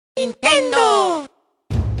Nintendo!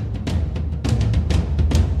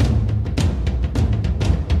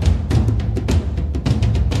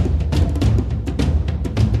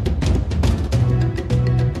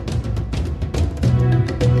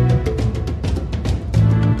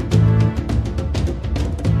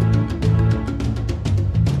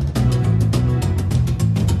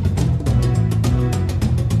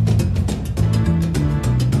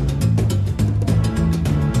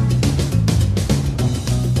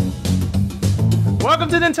 Welcome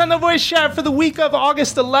to Nintendo Voice Chat for the week of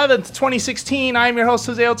August 11th, 2016. I'm your host,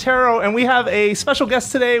 Jose Otero, and we have a special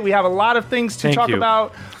guest today. We have a lot of things to talk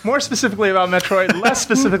about, more specifically about Metroid, less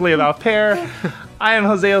specifically about Pear. I am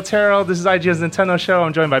Jose Otero. This is IGN's Nintendo Show.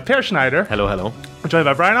 I'm joined by Pear Schneider. Hello, hello. I'm joined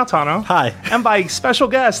by Brian Altano. Hi. And by special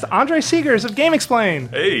guest, Andre Seegers of Game Explain.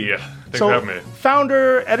 Hey, thanks for having me.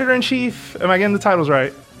 Founder, editor-in-chief. Am I getting the titles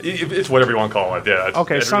right? It's whatever you want to call it, yeah.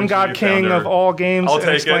 Okay, Sun God King of all games. I'll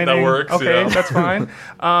take it, that works. Okay, yeah. That's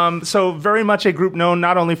fine. So very much a group known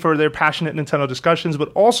not only for their passionate Nintendo discussions,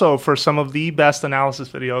 but also for some of the best analysis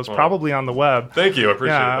videos, probably on the web. Thank you, I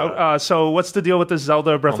appreciate that. So what's the deal with this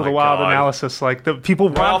Zelda Breath of the Wild analysis? Like, the people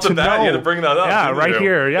want to know. You had to bring that up. Yeah, right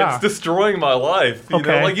here, yeah. It's destroying my life. You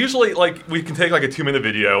Okay. know, like usually, like we can take like a 2-minute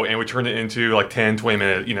video and we turn it into like 10, 20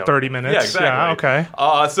 minute, 30 minutes. Yeah, exactly. Yeah,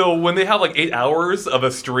 okay. So when they have like 8 hours of a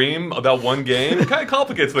stream about one game, it kind of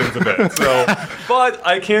complicates things a bit. So, but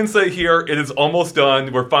I can say here, it is almost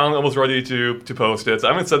done. We're finally almost ready to post it. So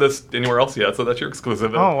I haven't said this anywhere else yet, so that's your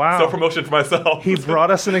exclusive. Oh, wow. Self-promotion for myself. He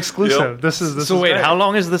brought us an exclusive. Yep. This is So wait, great. how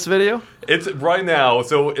long is this video? It's right now,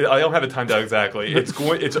 so I don't have it timed out exactly.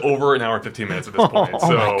 It's over an hour and 15 minutes at this point.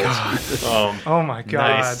 Oh my God! Oh my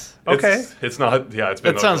God. Nice. Okay. It's not. Yeah, it's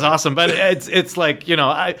been. That sounds over. awesome, but it's like,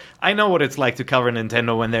 I know what it's like to cover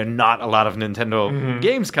Nintendo when there are not a lot of Nintendo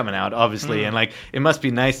games coming out, obviously, and like it must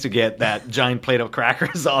be nice to get that giant plate of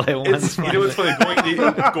crackers all at once. It's funny going to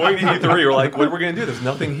E3. You're like, what are we gonna do? There's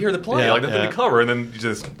nothing here to play, like nothing to cover, and then you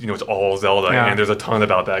just it's all Zelda, and there's a ton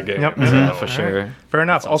about that game. Yep. So, for sure. Fair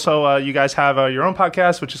enough. Also, you guys have your own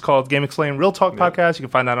podcast, which is called Game Explain Real Talk Podcast. You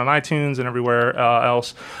can find that on iTunes and everywhere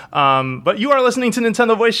else. But you are listening to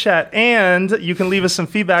Nintendo Voice Chat, and you can leave us some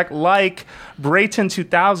feedback like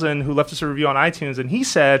Brayton2000, who left us a review on iTunes, and he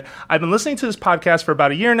said, I've been listening to this podcast for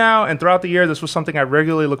about a year now, and throughout the year, this was something I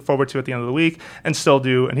regularly look forward to at the end of the week, and still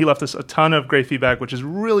do. And he left us a ton of great feedback, which is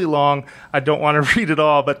really long. I don't want to read it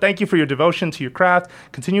all, but thank you for your devotion to your craft.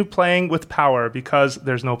 Continue playing with power, because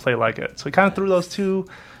there's no play like it. So he kind of threw those two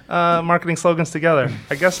marketing slogans together.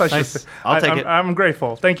 I guess I should. Nice. I'll take it. I'm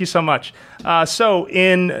grateful. Thank you so much. So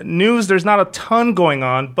in news, there's not a ton going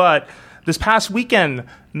on, but this past weekend,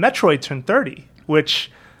 Metroid turned 30,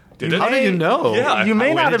 which... How do you know? Yeah, you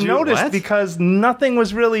may not have noticed because nothing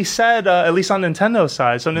was really said, at least on Nintendo's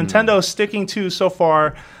side. So Nintendo's sticking to, so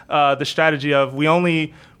far, the strategy of we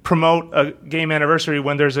only promote a game anniversary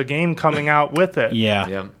when there's a game coming out with it.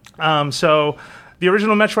 Yeah. So the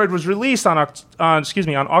original Metroid was released on August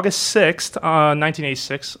 6th,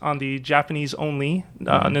 1986, on the Japanese-only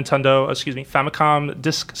Nintendo, Famicom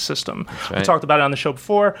Disk System. Right. We talked about it on the show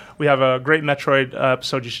before. We have a great Metroid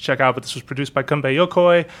episode you should check out, but this was produced by Gunpei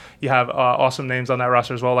Yokoi. You have awesome names on that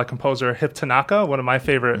roster as well, like composer Hip Tanaka, one of my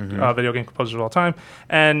favorite video game composers of all time.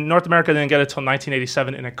 And North America didn't get it until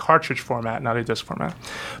 1987 in a cartridge format, not a disc format.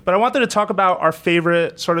 But I wanted to talk about our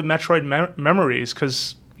favorite sort of Metroid memories,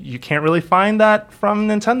 because you can't really find that from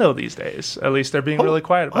Nintendo these days. At least they're being really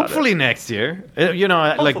quiet about Hopefully it. next year.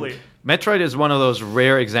 Hopefully. Like Metroid is one of those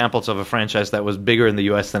rare examples of a franchise that was bigger in the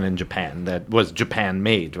US than in Japan, that was Japan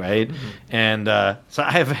made, right? And so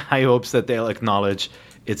I have high hopes that they'll acknowledge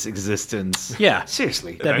its existence. Yeah.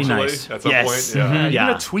 Seriously. That'd be Eventually, nice. At some Yes. point, yeah. Even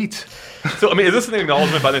Yeah. a tweet. So, I mean, is this an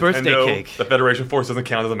acknowledgement by Birthday Nintendo cake. that Federation Force doesn't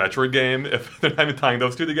count as a Metroid game if they're not even tying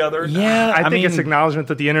those two together? Yeah, I think it's acknowledgement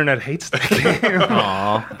that the internet hates the game.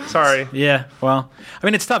 Aw. Sorry. Yeah, well, I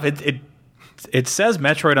mean, it's tough. It says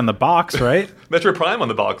Metroid on the box, right? Metroid Prime on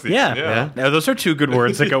the box. Even. Yeah. Now, those are two good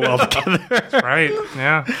words that go well together. Right.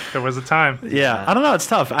 Yeah. There was a time. Yeah, I don't know. It's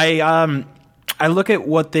tough. I look at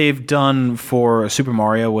what they've done for Super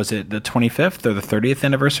Mario. Was it the 25th or the 30th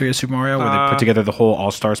anniversary of Super Mario, where they put together the whole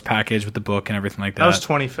All-Stars package with the book and everything like that? That was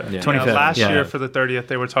 25th. Yeah. 25th, Last yeah. year for the 30th,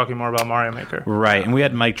 they were talking more about Mario Maker. Right, and we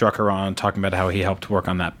had Mike Drucker on talking about how he helped work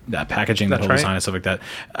on that packaging, that That's whole right. design and stuff like that.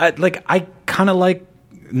 I kind of like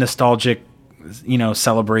nostalgic,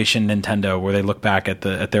 celebration Nintendo, where they look back at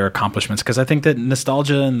their accomplishments, because I think that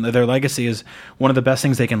nostalgia and their legacy is one of the best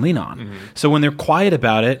things they can lean on. So when they're quiet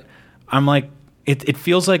about it, I'm like, it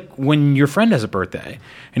feels like when your friend has a birthday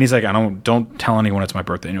and he's like, don't tell anyone it's my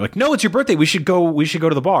birthday. And you're like, no, it's your birthday. We should go to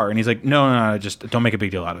the bar. And he's like, no, just don't make a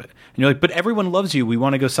big deal out of it. And you're like, but everyone loves you. We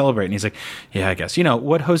want to go celebrate. And he's like, yeah, I guess. You know,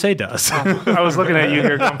 what Jose does. I was looking at you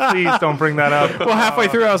here going, please don't bring that up. Well, halfway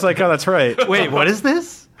through, I was like, oh, that's right. Wait, what is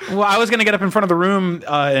this? Well, I was going to get up in front of the room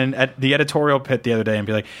and at the editorial pit the other day and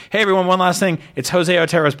be like, hey, everyone, one last thing. It's Jose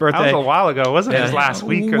Otero's birthday. That was a while ago, wasn't it? It was last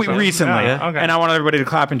week or something. Recently. Yeah, okay. And I wanted everybody to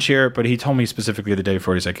clap and cheer, but he told me specifically the day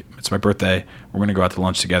before, he's like, it's my birthday. We're going to go out to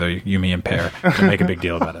lunch together, you, me, and Pear, and make a big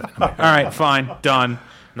deal about it. I'm like, all right, fine, done.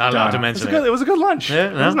 Not allowed to mention It was a good lunch. Yeah,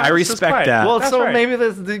 It was nice. I It was respect quiet. that. Well, That's so right.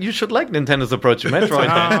 maybe you should like Nintendo's approach to Metroid.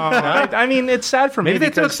 then. I mean, it's sad for me. Maybe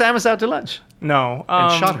they took because, Samus out to lunch. no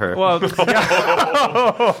and shot her. Well,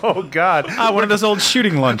 oh God. One of those old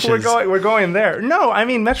shooting lunches. We're going there. No, I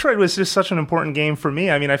mean Metroid was just such an important game for me.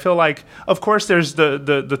 I mean, I feel like, of course, there's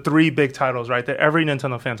the three big titles, right, that every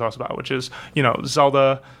Nintendo fan talks about, which is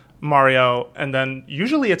Zelda, Mario, and then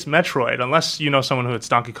usually it's Metroid, unless you know someone who it's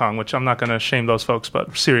Donkey Kong, which I'm not going to shame those folks,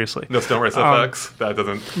 but seriously. No Stone Race FX. That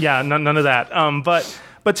doesn't. Yeah, none of that.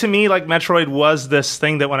 But to me, like, Metroid was this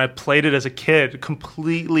thing that when I played it as a kid,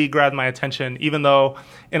 completely grabbed my attention, even though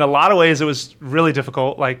in a lot of ways it was really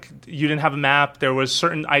difficult. Like, you didn't have a map. There was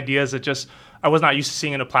certain ideas that just I was not used to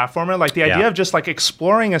seeing in a platformer. Like, the idea of just, like,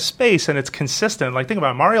 exploring a space and it's consistent. Like, think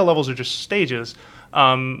about it. Mario levels are just stages.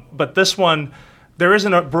 But this one, there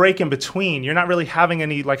isn't a break in between. You're not really having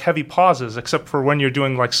any like heavy pauses except for when you're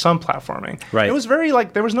doing like some platforming. Right. It was very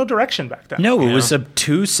like there was no direction back then. No, it was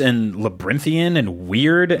obtuse and labyrinthian and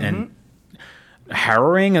weird and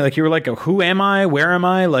harrowing. Like you were like, who am I? Where am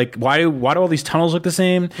I? Like why do all these tunnels look the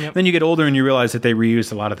same? Yep. Then you get older and you realize that they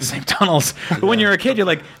reused a lot of the same tunnels. But when you're a kid, you're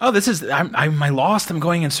like, oh, this is am I lost? I'm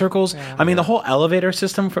going in circles. I mean, the whole elevator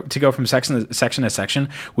system to go from section to section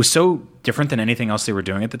was so different than anything else they were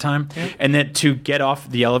doing at the time. And that to get off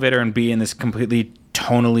the elevator and be in this completely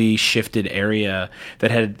tonally shifted area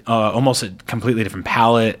that had almost a completely different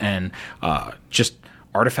palette and just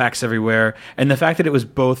artifacts everywhere, and the fact that it was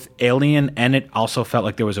both alien and it also felt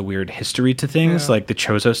like there was a weird history to things, like the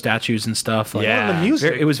Chozo statues and stuff. Like, Well, the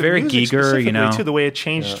music. it was the very music Giger, you know. specifically, too, the way it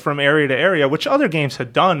changed from area to area, which other games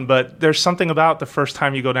had done. But there's something about the first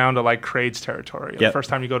time you go down to like Kraid's territory, or the first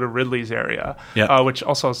time you go to Ridley's area, which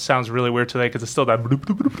also sounds really weird today because it's still that bloop,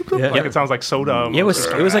 bloop, bloop, bloop, like it sounds like soda. It was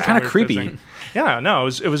like kind of creepy. Yeah, no,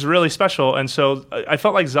 it was really special, and so I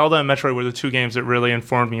felt like Zelda and Metroid were the two games that really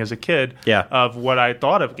informed me as a kid of what I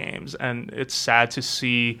thought of games, and it's sad to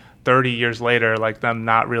see 30 years later, like them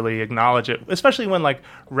not really acknowledge it, especially when like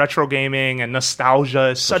retro gaming and nostalgia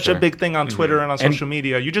is such a big thing on Twitter and on social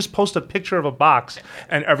media. You just post a picture of a box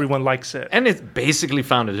and everyone likes it. And it's basically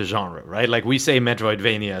founded a genre, right? Like we say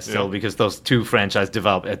Metroidvania still because those two franchises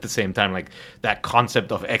developed at the same time, like that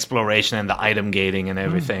concept of exploration and the item gating and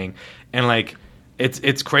everything. And like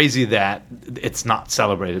it's crazy that it's not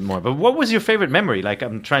celebrated more. But what was your favorite memory? Like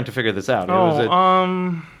I'm trying to figure this out.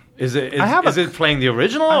 Is it playing the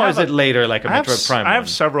original or is it later, like a Metroid Prime? I have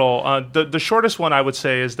several. The shortest one I would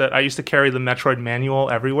say is that I used to carry the Metroid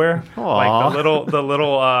manual everywhere, like the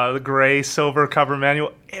little gray silver cover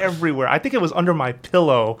manual everywhere. I think it was under my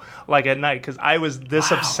pillow, like at night, because I was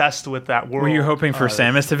this obsessed with that world. Were you hoping for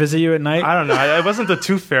Samus to visit you at night? I don't know. I wasn't the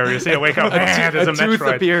Tooth Fairy. So wake up, man, there's a tooth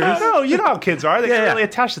Metroid. appears. No, you know how kids are. They get really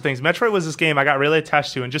attached to things. Metroid was this game I got really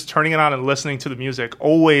attached to, and just turning it on and listening to the music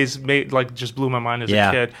always just blew my mind as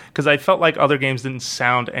a kid, because I felt like other games didn't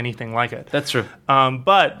sound anything like it. That's true.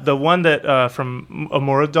 But the one that, from a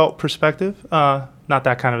more adult perspective, not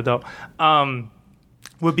that kind of adult,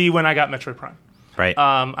 would be when I got Metroid Prime. Right.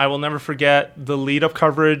 I will never forget the lead-up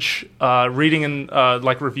coverage, reading in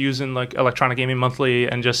like reviews in like Electronic Gaming Monthly,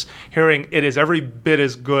 and just hearing it is every bit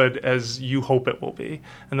as good as you hope it will be.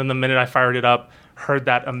 And then the minute I fired it up, heard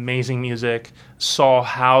that amazing music, saw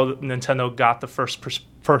how Nintendo got the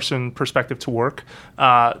first-person perspective to work,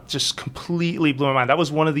 just completely blew my mind. That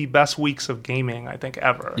was one of the best weeks of gaming I think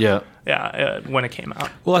ever. When it came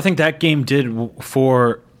out. Well, I think that game did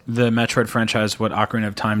for the Metroid franchise what Ocarina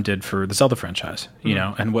of Time did for the Zelda franchise, you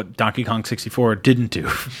know, and what Donkey Kong 64 didn't do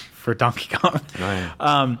for Donkey Kong.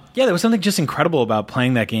 There was something just incredible about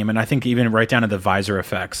playing that game, and I think even right down to the visor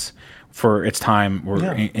effects for its time were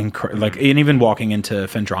like, and even walking into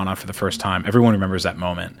Phendrana for the first time, everyone remembers that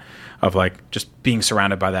moment of like just being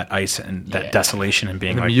surrounded by that ice and that desolation and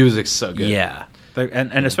being the like, music's so good.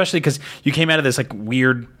 And especially because you came out of this like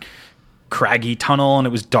weird craggy tunnel and it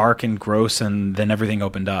was dark and gross, and then everything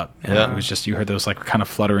opened up and it was just, you heard those like kind of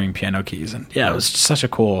fluttering piano keys, and it was just such a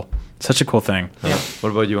cool thing. What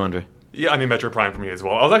about you, Andre? Yeah, I mean, Metroid Prime for me as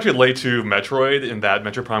well. I was actually late to Metroid in that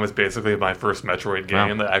Metroid Prime was basically my first Metroid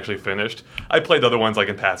game that I actually finished. I played other ones like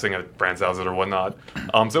in passing at friends' houses or whatnot.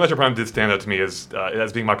 So Metroid Prime did stand out to me as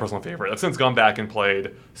being my personal favorite. I've since gone back and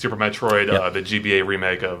played Super Metroid, the GBA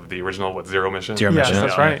remake of the original, Zero Mission? Zero Mission. Yes,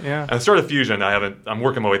 that's right, yeah. And Started Fusion, I'm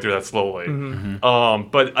working my way through that slowly.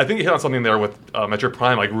 But I think you hit on something there with Metroid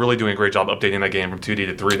Prime, like really doing a great job updating that game from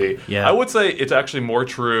 2D to 3D. Yeah. I would say it's actually more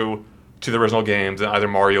true to the original games than either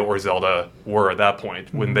Mario or Zelda were at that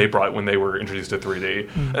point when they were introduced to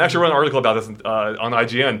 3D. And I actually wrote an article about this on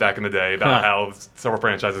IGN back in the day about how several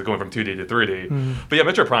franchises going from 2D to 3D. But yeah,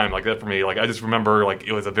 Metroid Prime, like that for me, like I just remember like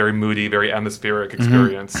it was a very moody, very atmospheric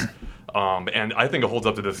experience. And I think it holds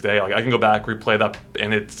up to this day. Like I can go back, replay that,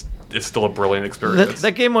 and it's still a brilliant experience.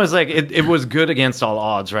 That game was like it was good against all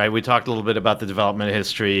odds, right? We talked a little bit about the development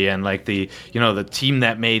history and like the team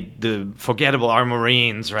that made the forgettable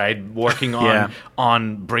Armorines, right? Working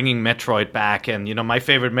on bringing Metroid back, and my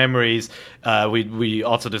favorite memories. We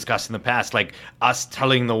also discussed in the past, like us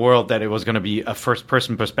telling the world that it was going to be a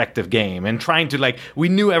first-person perspective game, and trying to like we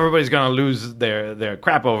knew everybody's going to lose their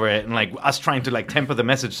crap over it, and like us trying to like temper the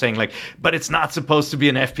message, saying like, but it's not supposed to be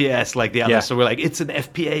an FPS like the others. So we're like, it's an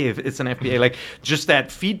FPA. It's an FPA. Like just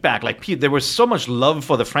that feedback. Like there was so much love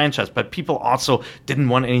for the franchise, but people also didn't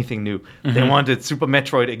want anything new. They wanted Super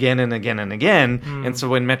Metroid again and again and again. And so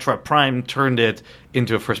when Metroid Prime turned it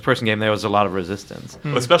into a first-person game, there was a lot of resistance.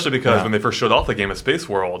 Especially because when they first showed off the game at Space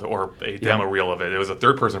World or a demo reel of it, it was a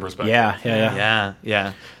third-person perspective. Yeah.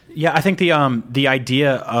 I think the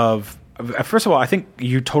idea of first of all, I think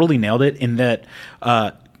you totally nailed it in that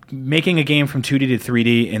making a game from 2D to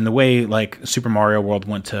 3D in the way like Super Mario World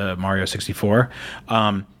went to Mario 64.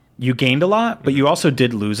 You gained a lot, but you also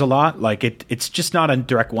did lose a lot. Like it's just not a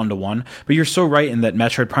direct one-to-one. But you're so right in that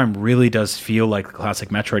Metroid Prime really does feel like the classic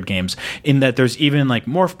Metroid games, in that there's even like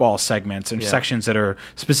morph ball segments and sections that are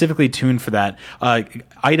specifically tuned for that.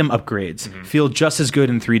 Item upgrades feel just as good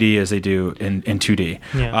in 3D as they do in 2D.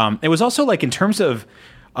 Yeah. It was also like in terms of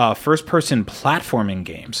first-person platforming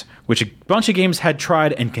games, which a bunch of games had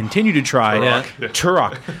tried and continue to try.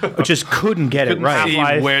 Turok just couldn't get it right.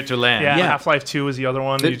 See where to land. Yeah, Half-Life 2 was the other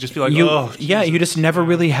one. You'd just be like, you just never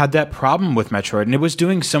really had that problem with Metroid, and it was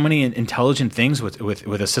doing so many intelligent things with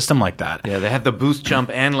a system like that. Yeah, they had the boost jump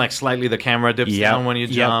and like slightly the camera dips down when you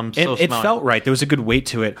jump. So it felt right. There was a good weight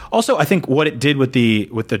to it. Also, I think what it did with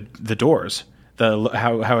the doors.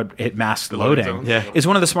 How it masked loading is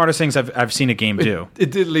one of the smartest things I've seen a game do. It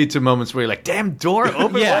did lead to moments where you're like, "Damn, door open!" Oh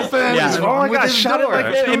my gosh, shut it!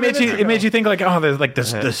 Like, it made you think like, oh, there's like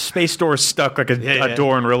this the space door is stuck like a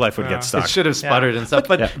door in real life would get stuck. It should have sputtered and stuff.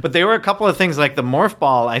 But there were a couple of things like the morph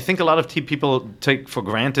ball. I think a lot of people take for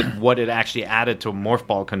granted what it actually added to morph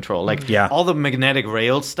ball control. Like all the magnetic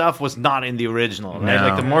rail stuff was not in the original. Right? No.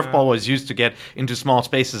 Like the morph ball was used to get into small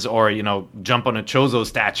spaces or jump on a Chozo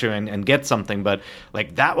statue and get something. But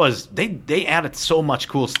like that was they added so much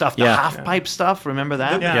cool stuff. The half pipe stuff, remember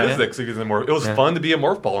that? The physics, it was fun to be a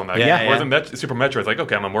morph ball in that game. Whereas in Super Metroid, it's like,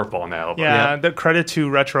 okay, I'm a morph ball now. But the credit to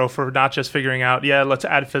Retro for not just figuring out, let's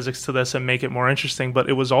add physics to this and make it more interesting, but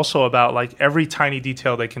it was also about like every tiny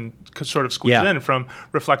detail they can sort of squeeze in, from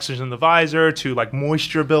reflections in the visor to like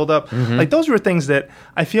moisture buildup. Like those were things that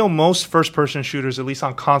I feel most first-person shooters, at least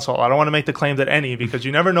on console, I don't want to make the claim that any, because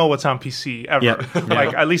you never know what's on PC ever.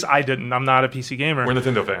 Like at least I didn't. I'm not a PC gamer. We're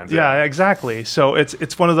Nintendo fans. Yeah, exactly. So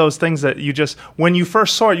it's one of those things that you just, when you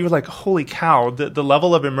first saw it, you were like, holy cow, the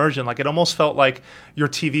level of immersion, like it almost felt like your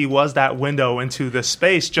TV was that window into this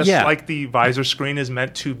space, just like the visor screen is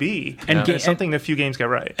meant to be. And it's something that few games get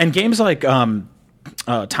right. And games like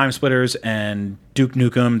Time Splitters and Duke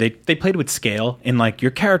Nukem, they played with scale in like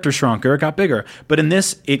your character shrunk or it got bigger. But in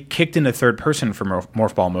this, it kicked into third person for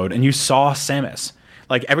morph ball mode, and you saw Samus.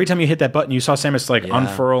 Like every time you hit that button, you saw Samus like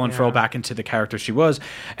unfurl and furl back into the character she was.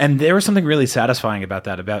 And there was something really satisfying about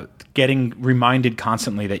that, about getting reminded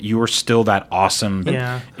constantly that you were still that awesome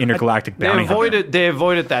intergalactic bounty hunter. They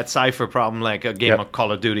avoided that cipher problem like a game of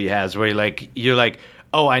Call of Duty has, where you're like,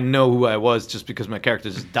 oh, I know who I was just because my character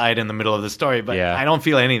just died in the middle of the story, but I don't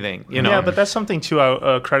feel anything, Yeah, but that's something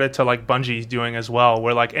to credit to like Bungie doing as well,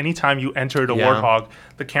 where like anytime you entered a Warthog,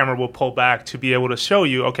 the camera will pull back to be able to show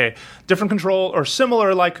you, okay, different control or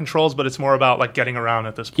similar like controls, but it's more about like getting around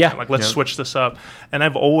at this point. Yeah. Like let's switch this up. And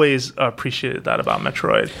I've always appreciated that about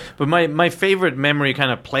Metroid. But my favorite memory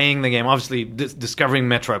kind of playing the game, obviously discovering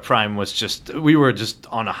Metroid Prime was we were just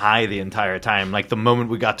on a high the entire time. Like the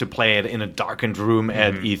moment we got to play it in a darkened room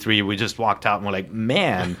at E3. We just walked out and we're like,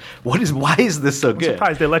 man, why is this so I'm good?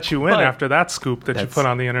 surprised they let you in But after that scoop that you put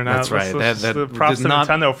on the internet. that's right. That props did to not-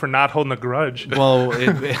 Nintendo for not holding a grudge. Well,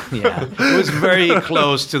 it was very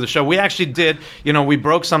close to the show. We actually did, we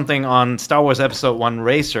broke something on Star Wars Episode 1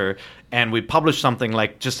 Racer, and we published something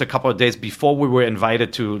like just a couple of days before we were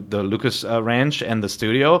invited to the Lucas Ranch and the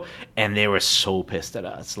studio, and they were so pissed at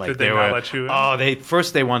us. Like Did they not let you in? Oh,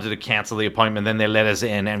 they wanted to cancel the appointment, then they let us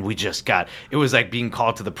in, and we just it was like being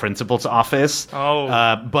called to the principal's office. Oh.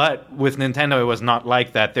 But with Nintendo, it was not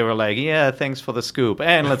like that. They were like, yeah, thanks for the scoop,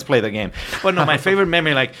 and let's play the game. But no, my favorite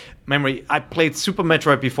memory, I played Super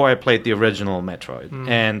Metroid before I played the original Metroid.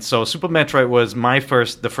 And so Super Metroid was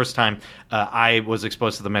the first time I was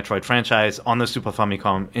exposed to the Metroid franchise on the Super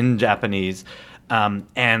Famicom in Japanese.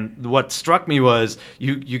 And what struck me was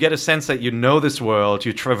you get a sense that you know this world,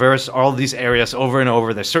 you traverse all these areas over and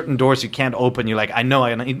over. There's certain doors you can't open. You're like, I know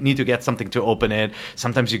I need to get something to open it.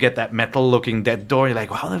 Sometimes you get that metal-looking dead door. You're like,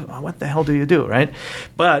 well, what the hell do you do, right?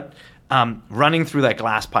 But running through that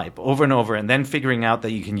glass pipe over and over, and then figuring out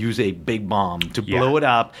that you can use a big bomb to blow it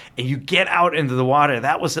up, and you get out into the water.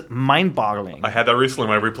 That was mind-boggling. I had that recently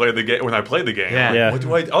when I played the game. Yeah. What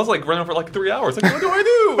do I was like running for like 3 hours. Like, what do I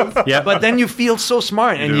do? Yeah, but then you feel so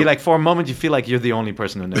smart, and do. you like for a moment you feel like you're the only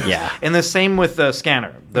person in there. Yeah. And the same with the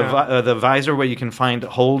scanner, the visor where you can find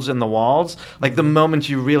holes in the walls. Like the moment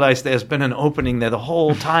you realize there's been an opening there the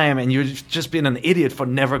whole time, and you've just been an idiot for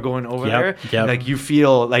never going over there. Yep. Like you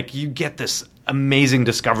feel like you get this amazing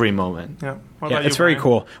discovery moment. Yeah. What Yeah, about it's you, very Brian?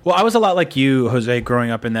 cool. Well, I was a lot like you, Jose, growing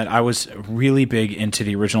up in that I was really big into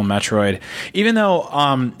the original Metroid. Even though,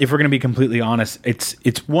 if we're going to be completely honest,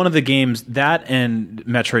 it's one of the games that and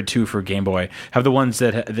Metroid 2 for Game Boy have the ones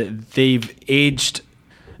that they've aged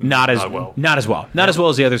not as well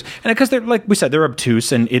as the others, and because they're, like we said, they're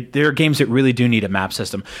obtuse, and they're games that really do need a map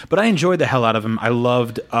system. But I enjoyed the hell out of them. I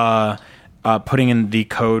loved putting in the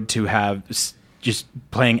code to have just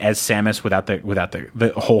playing as Samus without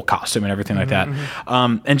the whole costume and everything like that.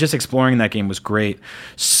 And just exploring that game was great.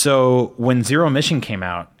 So when Zero Mission came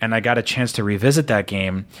out and I got a chance to revisit that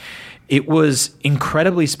game, it was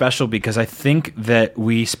incredibly special because I think that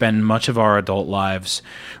we spend much of our adult lives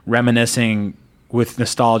reminiscing with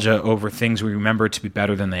nostalgia over things we remember to be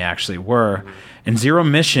better than they actually were. And Zero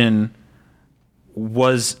Mission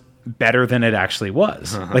was better than it actually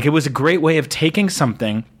was. Like, it was a great way of taking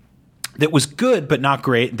something that was good but not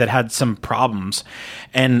great, that had some problems,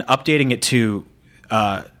 and updating it to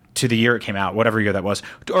the year it came out, whatever year that was,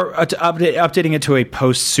 or updating it to a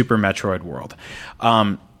post Super Metroid world.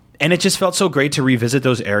 And it just felt so great to revisit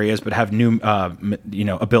those areas, but have new,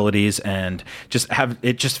 abilities, and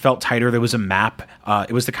it just felt tighter. There was a map.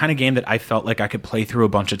 It was the kind of game that I felt like I could play through a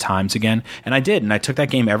bunch of times again, and I did. And I took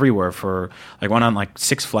that game everywhere went on like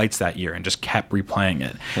 6 flights that year and just kept replaying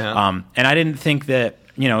it. Yeah. And I didn't think that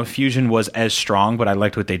Fusion was as strong, but I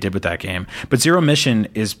liked what they did with that game. But Zero Mission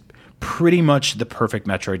is pretty much the perfect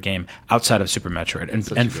Metroid game outside of Super Metroid, and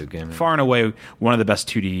a good game, far and away one of the best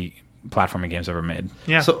 2D platforming games ever made.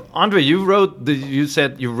 Yeah. So Andre, you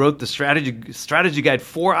said you wrote the strategy guide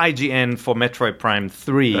for IGN for Metroid Prime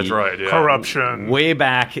 3. That's right. Yeah. Corruption. Way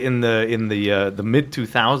back in the mid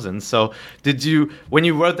 2000s. So when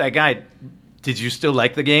you wrote that guide, did you still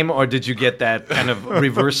like the game, or did you get that kind of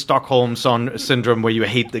reverse Stockholm syndrome where you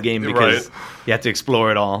hate the game because you had to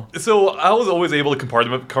explore it all? So I was always able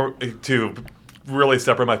to really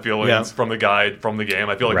separate my feelings from the guide from the game.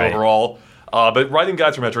 I feel like overall. But writing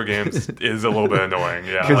guides for Metroid games is a little bit annoying.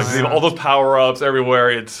 Yeah, like all those power-ups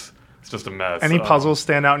everywhere. It's just a mess. Any puzzles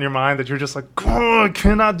stand out in your mind that you're just like, oh, I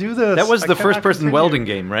cannot do this? That was I the cannot first-person continue. welding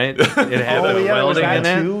game, right? It had Oh, yeah, was welding that in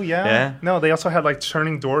it. too? Yeah. No, they also had like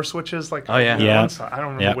turning door switches. Like, Oh, yeah. on Yeah. one side. I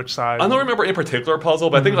don't remember which side. I don't remember any particular puzzle,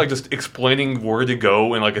 but I think like just explaining where to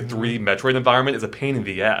go in like a 3 Metroid environment is a pain in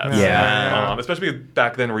the ass. Yeah. Especially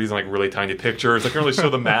back then, we're using like really tiny pictures. I couldn't really show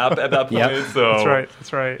the map at that point. So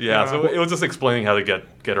That's right. Yeah, so it was just explaining how to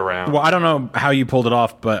get around. Well, I don't know how you pulled it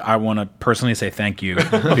off, but I want to personally say thank you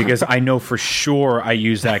because I know for sure I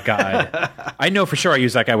used that guide. I know for sure I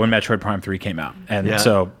used that guide when Metroid Prime 3 came out, and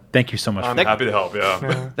so thank you so much. I'm for that. happy to help.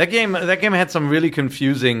 Yeah. That game had some really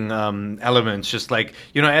confusing elements. Just like,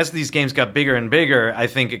 as these games got bigger and bigger, I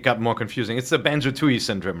think it got more confusing. It's the Banjo-Tooie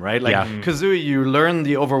syndrome, right? Like Kazooie, you learn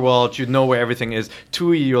the overworld, you know where everything is.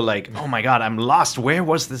 Tooie, you're like, oh my god, I'm lost. Where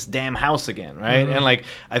was this damn house again, right? And like,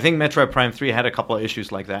 I think Metroid Prime 3 had a couple of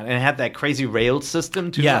issues like that, and it had that crazy rail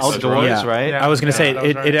system to outdoors, right? Yeah. I was going to say that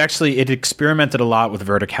was right. it actually experimented a lot with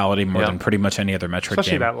verticality more than pretty much any other Metroid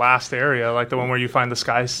Especially game. that last area, like the one where you find the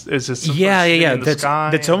sky just Yeah. in the sky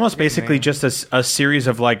That's and almost getting basically there. just a series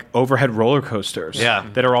of like overhead roller coasters. Yeah.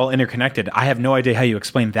 that are all interconnected. I have no idea how you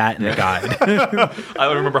explain that in the guide. I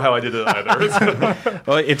don't remember how I did it either.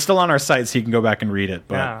 Well, it's still on our site, so you can go back and read it.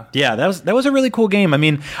 But Yeah. yeah, that was a really cool game. I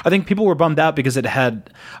mean, I think people were bummed out because it had.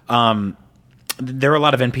 There were a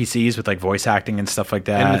lot of NPCs with like voice acting and stuff like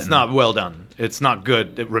that, And it's not well done. It's not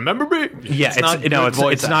good. Remember me? Yeah, it's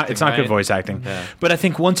not good voice acting. Yeah. But I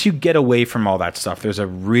think once you get away from all that stuff, there's a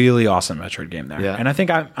really awesome Metroid game there. Yeah. And I think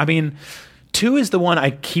I mean, 2 is the one I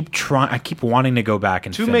keep wanting to go back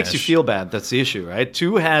and 2 finish. makes you feel bad. That's the issue, right?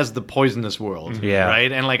 2 has the poisonous world, Yeah.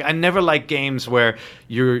 right? And like I never like games where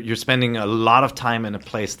you're spending a lot of time in a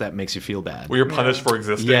place that makes you feel bad. Where you're punished for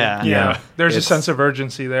existing. Yeah. Yeah, there's a It's- sense of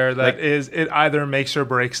urgency there that like- it either makes or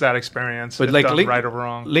breaks that experience. But if like done Link, right or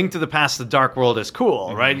wrong. Link to the Past, the Dark World is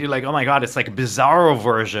cool, right? You're like, oh my god, it's like a bizarro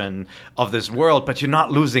version of this world, but you're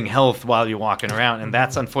not losing health while you're walking around, and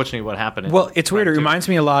that's unfortunately what happened. In Well, it's weird. It Prime 2. reminds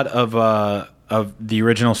me a lot of the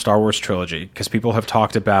original Star Wars trilogy because people have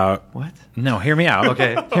talked about What? No, hear me out.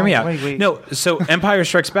 Okay. Hear me out. wait. No, so Empire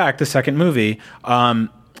Strikes Back, the second movie,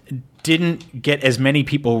 didn't get as many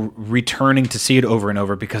people returning to see it over and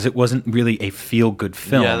over because it wasn't really a feel-good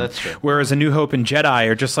film. Yeah, that's true. Whereas A New Hope and Jedi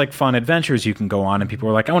are just like fun adventures you can go on, and people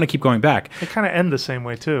are like, I want to keep going back. They kind of end the same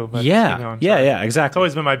way too. But, Yeah, you know, yeah, It's exactly.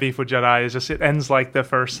 always been my beef with Jedi. Is just it ends like the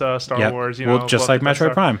first Star Yep. Wars. You well, know, just Blood like of the Death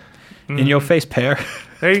Metroid Star. Prime. In your face, pair.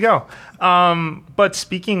 There you go. But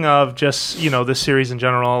speaking of just, this series in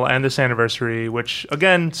general and this anniversary, which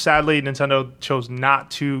again, sadly, Nintendo chose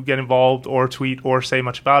not to get involved or tweet or say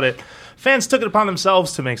much about it, fans took it upon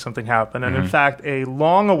themselves to make something happen. And in fact, a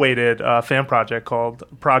long-awaited fan project called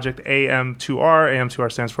Project AM2R,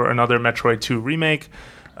 AM2R stands for Another Metroid 2 Remake,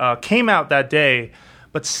 came out that day.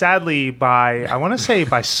 But sadly, by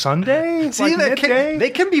Sunday, See, like they midday,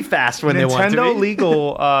 can be fast when they want to Nintendo be.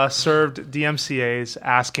 Legal served DMCAs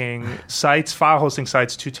asking file hosting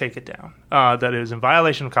sites to take it down. That is in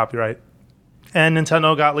violation of copyright. And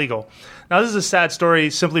Nintendo got legal. Now, this is a sad story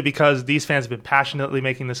simply because these fans have been passionately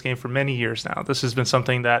making this game for many years now. This has been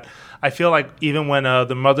something that I feel like even when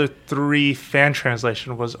the Mother 3 fan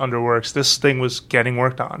translation was under works, this thing was getting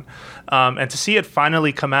worked on. And to see it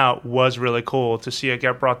finally come out was really cool. To see it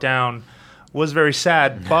get brought down was very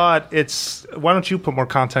sad, but why don't you put more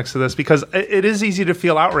context to this? Because it is easy to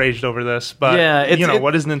feel outraged over this, but Yeah,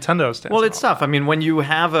 what is Nintendo's stance? Well, it's tough. I mean, when you're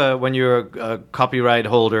a copyright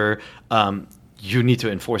holder, you need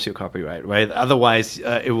to enforce your copyright, right? Otherwise,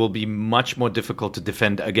 it will be much more difficult to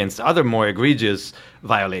defend against other more egregious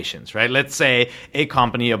violations, right? Let's say a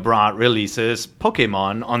company abroad releases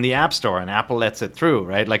Pokemon on the App Store and Apple lets it through,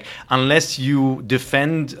 right? Like, unless you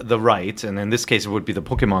defend the rights, and in this case, it would be the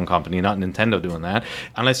Pokemon company, not Nintendo doing that,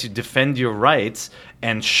 unless you defend your rights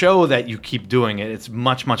and show that you keep doing it, it's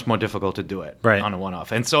much, much more difficult to do it Right. on a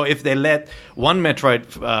one-off. And so if they let one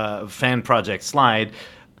Metroid fan project slide,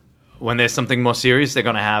 when there's something more serious, they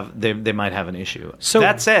might have an issue. So-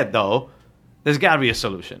 that said, though, there's got to be a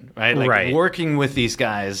solution, right? Like Right. working with these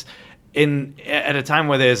guys at a time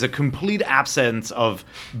where there's a complete absence of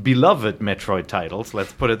beloved Metroid titles.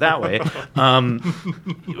 Let's put it that way.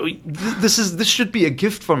 This should be a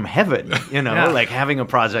gift from heaven, Yeah. like having a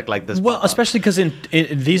project like this. Well, pop up. especially because in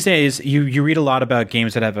these days, you read a lot about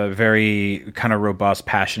games that have a very kind of robust,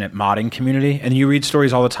 passionate modding community, and you read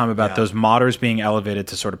stories all the time about those modders being elevated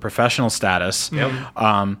to sort of professional status.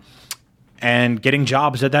 And getting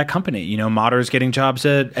jobs at that company, modders getting jobs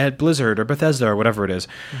at Blizzard or Bethesda or whatever it is,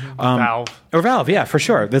 Valve. or Valve, yeah, for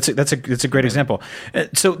sure. That's a great example.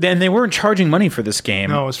 So then they weren't charging money for this game.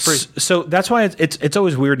 No, it was free. So that's why it's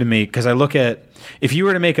always weird to me because I look at if you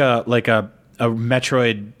were to make a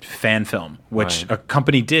Metroid fan film, which Right. a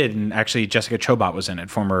company did, and actually Jessica Chobot was in it,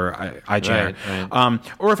 former IGN. Right.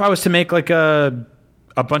 Or if I was to make like a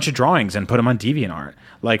bunch of drawings and put them on DeviantArt,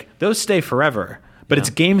 like those stay forever. But it's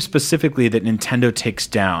games specifically that Nintendo takes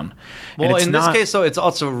down. well, and it's in not, this case, though, it's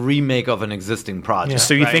also a remake of an existing project.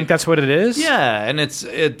 so you right? think that's what it is? Yeah, and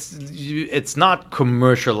it's not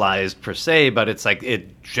commercialized per se, but it's like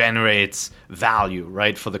it generates value,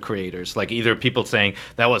 right, for the creators. Like either people saying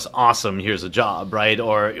that was awesome, here's a job, right,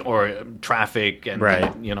 or traffic, and Right.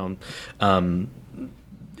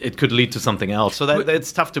 it could lead to something else. So that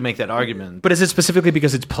it's tough to make that argument. But is it specifically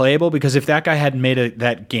because it's playable? Because if that guy had made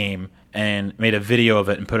that game and made a video of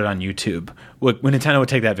it and put it on YouTube, would Nintendo would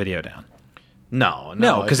take that video down? No,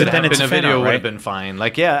 No, 'cause If it then had it's been a fan video art, would have right? been fine.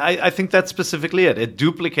 Like, yeah, I think that's specifically it. It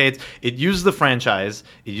duplicates. It used the franchise.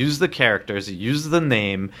 It used the characters. It used the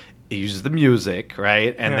name. it uses the music,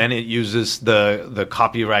 right? And then it uses the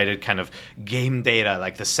copyrighted kind of game data,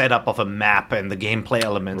 like the setup of a map and the gameplay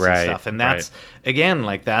elements and stuff. And that's, again,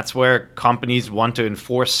 like that's where companies want to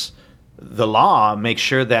enforce the law, make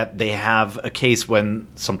sure that they have a case when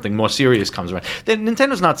something more serious comes around. Then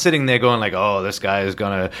Nintendo's not sitting there going like, "Oh, this guy is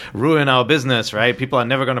going to ruin our business," right? People are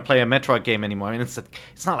never going to play a Metroid game anymore. I mean, it's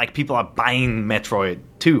not like people are buying Metroid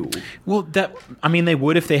 2. Well, they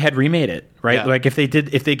would if they had remade it, right? Yeah. Like if they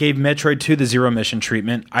gave Metroid 2 the zero mission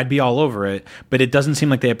treatment, I'd be all over it. But it doesn't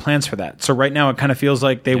seem like they have plans for that. So right now, it kind of feels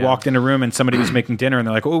like they walked in a room and somebody was making dinner, and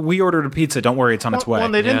they're like, "Oh, we ordered a pizza. Don't worry, it's on its way." Well,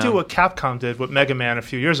 they didn't do what Capcom did with Mega Man a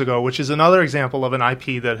few years ago, which is another example of an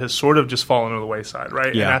IP that has sort of just fallen to the wayside,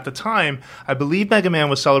 right? Yeah. And at the time, I believe Mega Man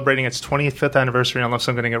was celebrating its 25th anniversary, unless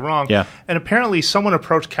I'm getting it wrong. Yeah. And apparently, someone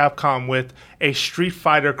approached Capcom with a Street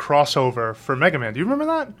Fighter crossover for Mega Man. Do you remember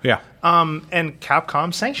that? Yeah. And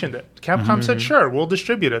Capcom sanctioned it. Capcom said, "Sure, we'll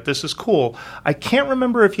distribute it. This is cool." I can't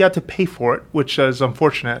remember if you had to pay for it, which is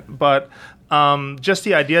unfortunate, but just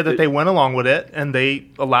the idea that they went along with it and they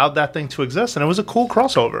allowed that thing to exist, and it was a cool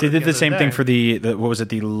crossover. They did the same thing for the what was it,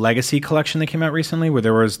 the Legacy collection that came out recently, where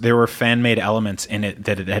there were fan made elements in it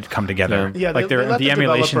that it had come together. Yeah, like they let the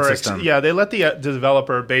emulation developer system. they let the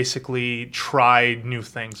developer basically try new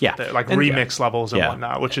things, with it, like remix levels and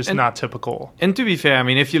whatnot, which is not typical. And to be fair, I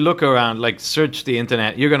mean, if you look around, like search the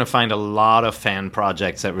internet, you're going to find a lot of fan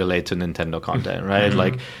projects that relate to Nintendo content, right?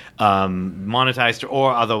 Like monetized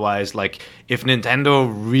or otherwise. Like if Nintendo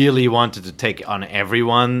really wanted to take on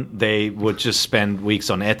everyone, they would just spend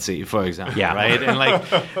weeks on Etsy, for example. Yeah. Right. And like,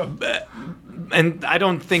 and I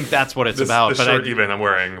don't think that's what it's about. The but shirt even I'm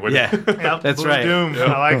wearing. That's Blue right. Doom.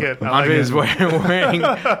 I like it. Andre is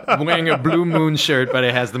wearing a Blue Moon shirt, but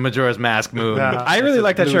it has the Majora's Mask moon. Yeah. I really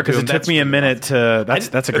like that shirt because it took me a minute to.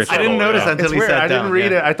 That's a great. I didn't notice until It's he weird. sat I down. didn't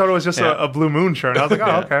read it. I thought it was just a Blue Moon shirt. I was like,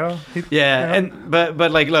 oh, okay. Well, And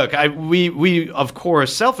but like, look, we of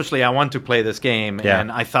course selfishly I want to play this game,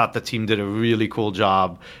 and I thought the team did a really cool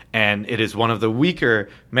job. And it is one of the weaker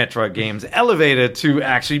Metroid games elevated to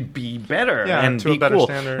actually be better and to be a better cool.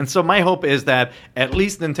 standard. And so my hope is that at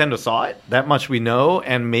least Nintendo saw it. That much we know,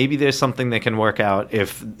 and maybe there's something they can work out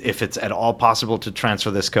if it's at all possible to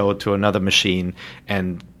transfer this code to another machine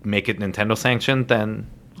and make it Nintendo sanctioned. Then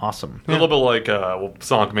awesome. A little bit like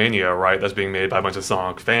Sonic Mania, right? That's being made by a bunch of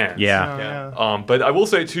Sonic fans. But I will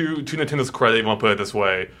say to Nintendo's credit, if you want to put it this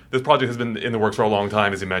way, this project has been in the works for a long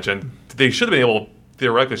time, as you mentioned. They should have been able to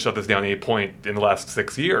theoretically shut this down at any point in the last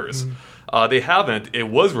 6 years. They haven't. It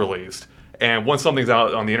was released. And once something's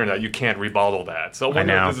out on the internet, you can't rebottle that. So I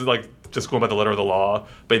wonder if this is like just going by the letter of the law.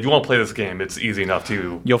 But if you want to play this game, it's easy enough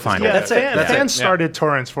to... You'll find it. That's it. That's fans it. started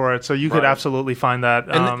torrents for it, so you could absolutely find that.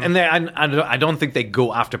 And I don't think they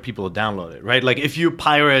go after people who download it, right? Like if you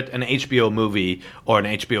pirate an HBO movie or an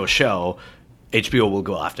HBO show, HBO will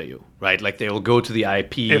go after you, right? Like they will go to the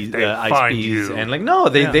IP, If they the find ISPs, you. and like no,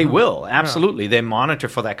 they will absolutely. They monitor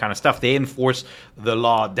for that kind of stuff. They enforce the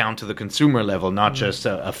law down to the consumer level, not just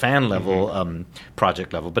a fan level,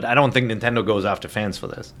 project level. But I don't think Nintendo goes after fans for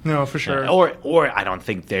this. No, for sure. Or I don't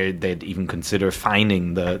think they'd even consider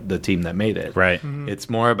fining the team that made it. Right. It's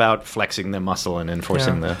more about flexing their muscle and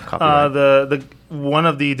enforcing the copyright. The one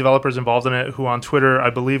of the developers involved in it, who on Twitter I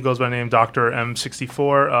believe goes by the name Dr.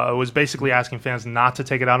 M64, was basically asking fans not to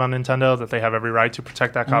take it out on Nintendo, that they have every right to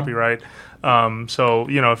protect that copyright. So,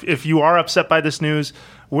 if you are upset by this news,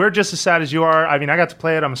 we're just as sad as you are. I mean, I got to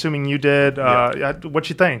play it. I'm assuming you did. What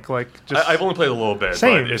you think? I've only played a little bit.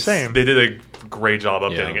 Same. They did a great job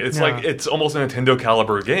updating it. It's like it's almost a Nintendo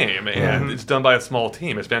caliber game, and it's done by a small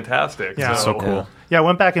team. It's fantastic. Yeah. So cool. Yeah, I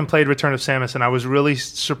went back and played Return of Samus, and I was really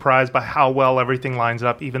surprised by how well everything lines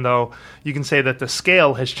up, even though you can say that the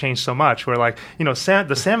scale has changed so much, where, the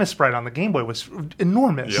Samus sprite on the Game Boy was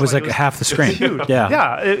enormous. It was like half the screen. Huge.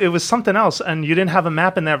 Yeah. It was something else, and you didn't have a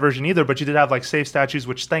map in that version either, but you did have, save statues,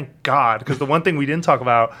 which thank God, because the one thing we didn't talk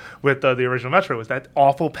about with the original Metro was that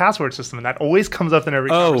awful password system, and that always comes up in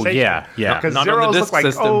every conversation. Yeah. Because Not on the zeros disk look like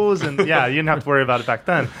system. O's, and you didn't have to worry about it back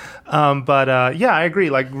then. But I agree.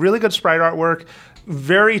 Really good sprite artwork.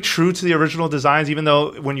 Very true to the original designs, even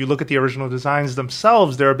though when you look at the original designs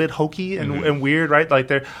themselves, they're a bit hokey and weird, right?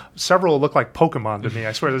 Several look like Pokemon to me.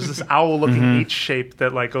 I swear, there's this owl-looking H shape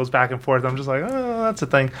that goes back and forth. I'm just like, oh, that's a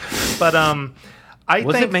thing. But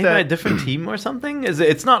Was it made by a different team or something?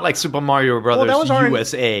 It's not like Super Mario Brothers that was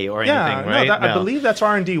USA or anything, right? I believe that's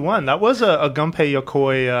R&D 1. That was a Gunpei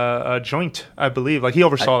Yokoi joint, I believe. He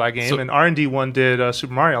oversaw that game, and R&D 1 did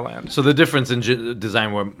Super Mario Land. So the difference in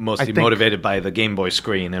design were mostly think- motivated by the Game Boy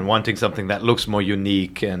screen and wanting something that looks more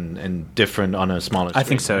unique and different on a smaller screen. I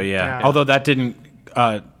think so. Yeah. Although that didn't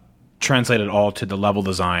translated all to the level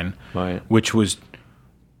design, Right. which was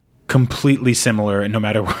completely similar no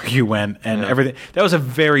matter where you went and everything. That was a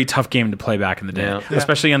very tough game to play back in the day, Yeah.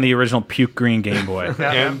 especially on the original puke green Game Boy.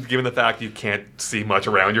 And given the fact you can't see much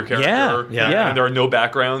around your character, Yeah. and there are no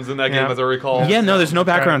backgrounds in that game, as I recall. Yeah, no, there's no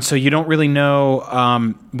background, so you don't really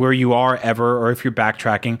know where you are ever, or if you're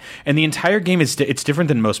backtracking. And the entire game is it's different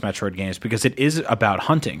than most Metroid games because it is about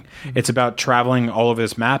hunting. It's about traveling all over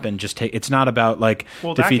this map and just take. It's not about like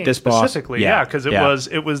That defeat game this boss specifically, because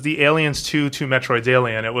it was the Aliens 2 to Metroid's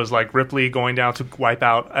Alien. It was like Ripley going down to wipe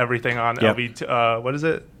out everything on LV. What is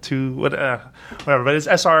it? Whatever. But it's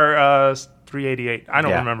SR 388. I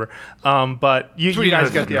don't remember. But you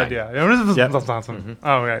guys get the idea.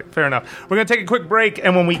 Oh, right. Fair enough. We're going to take a quick break,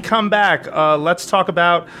 and when we come back, let's talk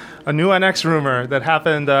about a new NX rumor that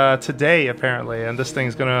happened today, apparently, and this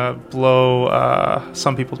thing's going to blow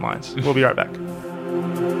some people's minds. We'll be right back.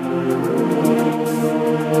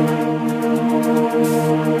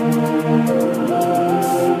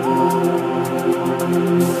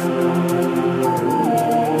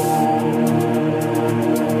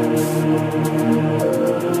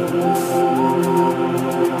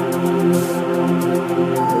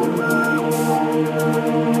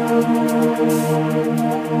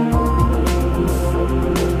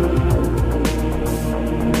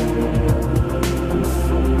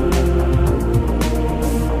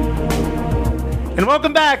 And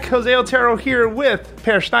welcome back. Jose Otero here with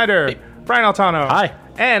Per Schneider, Brian Altano, Hi.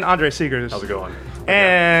 and Andre Segers. How's it going?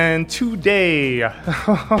 And today, I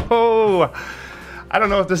don't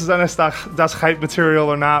know if this is das Hype material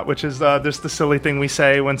or not, which is just the silly thing we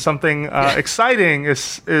say when something exciting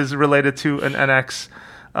is related to an NX,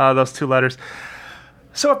 those two letters.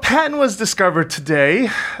 So a patent was discovered today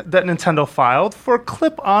that Nintendo filed for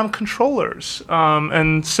clip-on controllers,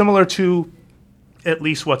 and similar to at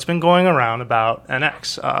least what's been going around about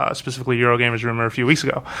NX, specifically Eurogamer's rumor a few weeks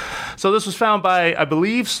ago. So this was found by, I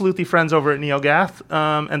believe, sleuthy friends over at NeoGAF,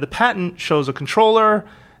 and the patent shows a controller,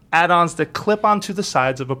 add-ons that clip onto the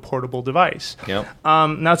sides of a portable device. Yep.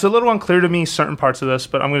 Now, it's a little unclear to me, certain parts of this,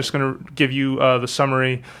 but I'm just going to give you the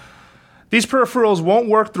summary. These peripherals won't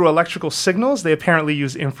work through electrical signals. They apparently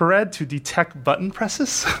use infrared to detect button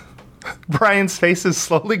presses. Brian's face is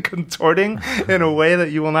slowly contorting in a way that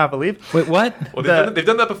you will not believe. Wait, what? Well, they've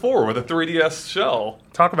done that before with a 3DS shell.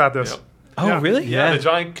 Talk about this. Yep. Oh, Yeah. really? Yeah, the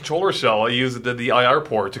giant controller shell. I used the IR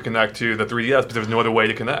port to connect to the 3DS because there was no other way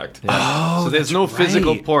to connect. So there's no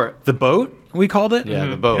physical right. port. The boat, we called it? Yeah,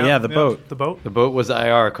 the boat. Yeah, the boat. The boat. The boat was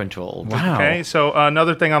IR controlled. Wow. Okay, so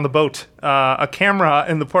another thing on the boat. A camera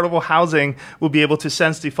in the portable housing will be able to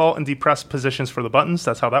sense default and depressed positions for the buttons.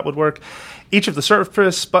 That's how that would work. Each of the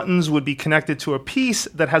surface buttons would be connected to a piece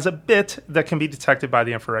that has a bit that can be detected by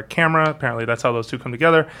the infrared camera. Apparently, that's how those two come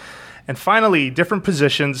together. And finally, different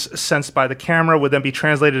positions sensed by the camera would then be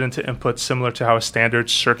translated into inputs similar to how a standard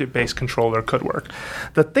circuit-based controller could work.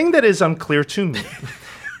 The thing that is unclear to me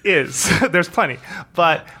is, there's plenty,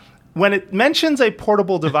 but when it mentions a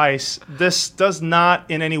portable device, this does not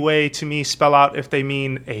in any way to me spell out if they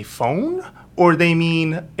mean a phone or they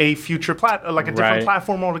mean a future different Right.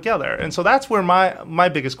 platform altogether. And so that's where my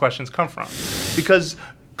biggest questions come from. Because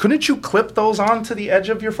couldn't you clip those onto the edge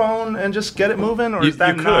of your phone and just get it moving? Or You is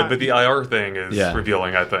that could, not? but the IR thing is Yeah.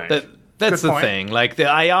 revealing, I think. That's Good the point. thing. Like the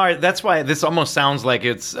IR, that's why this almost sounds like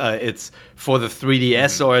it's for the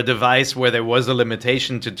 3DS or a device where there was a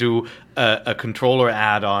limitation to do a controller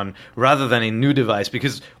add-on rather than a new device.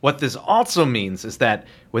 Because what this also means is that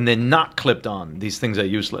when they're not clipped on, these things are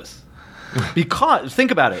useless. Because think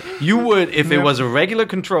about it, you would if it was a regular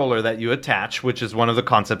controller that you attach, which is one of the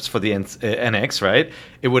concepts for the NX, right?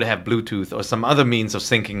 It would have Bluetooth or some other means of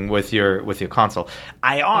syncing with your console.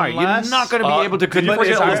 IR, Unless- you're not going to be able to Did you control.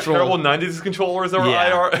 forget all those terrible 90s controllers that were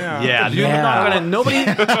IR? Yeah, you're not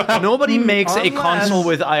gonna. Nobody makes a Unless- console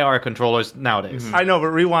with IR controllers nowadays. I know, but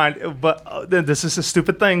rewind. But this is a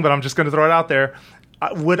stupid thing, but I'm just going to throw it out there.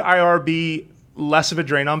 Would IR be less of a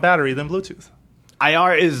drain on battery than Bluetooth?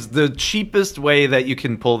 IR is the cheapest way that you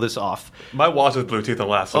can pull this off. My watch with Bluetooth and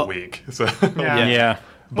lasts a week. So. Yeah.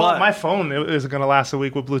 Well, But- my phone isn't going to last a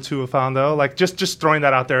week with Bluetooth on though. Like just throwing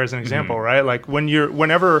that out there as an example, right? Like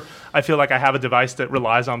whenever I feel like I have a device that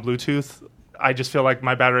relies on Bluetooth, I just feel like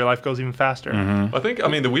my battery life goes even faster. I think, the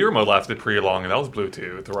Wii remote lasted pretty long, and that was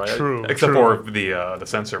Bluetooth, right? True, Except true. for the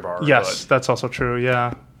sensor bar. Yes, that's also true.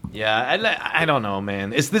 Yeah. Yeah, I don't know,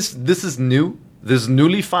 man. Is this is new? This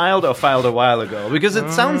newly filed or filed a while ago? Because it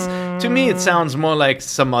sounds to me, it sounds more like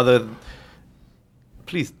some other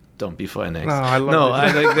Please don't be for NX. No, I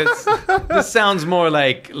love like this sounds more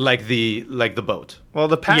like the boat. Well,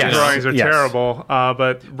 the patent Yes. drawings are Yes. terrible,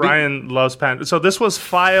 but Brian loves patent. So this was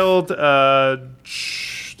filed,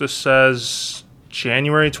 this says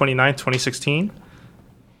January 29th, 2016.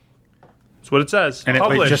 That's what it says. And it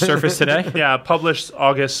Published. just surfaced today? Yeah, published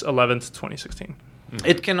August 11th, 2016.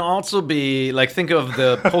 It can also be like, think of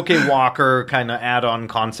the PokeWalker kind of add-on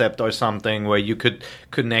concept or something where you could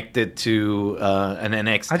connect it to an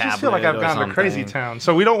NX tablet. I just feel like I've or gone to crazy something. town.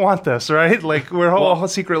 So we don't want this, right? Like we're all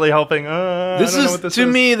secretly helping. This I don't know is what this to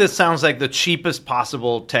is. me. This sounds like the cheapest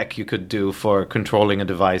possible tech you could do for controlling a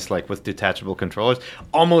device, like with detachable controllers.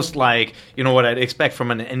 Almost like what I'd expect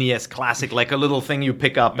from an NES Classic, like a little thing you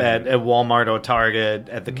pick up at Walmart or Target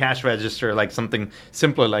at the cash register, like something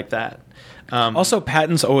simpler like that. Also,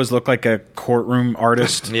 patents always look like a courtroom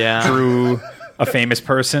artist Yeah. drew a famous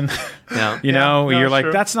person. Yeah. No, Yeah, you're like,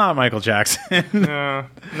 true. that's not Michael Jackson.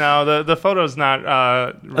 No, the photo's not.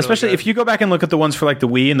 Really Especially good. if you go back and look at the ones for like the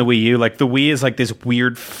Wii and the Wii U, like the Wii is like this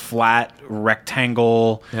weird flat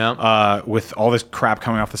rectangle with all this crap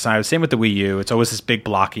coming off the side. Same with the Wii U. It's always this big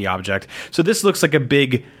blocky object. So this looks like a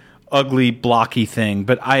big, ugly, blocky thing.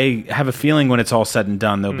 But I have a feeling when it's all said and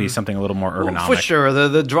done, there'll be something a little more ergonomic. Well, for sure,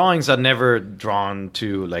 the drawings are never drawn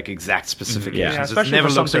to like exact specifications. Yeah. Yeah, It especially never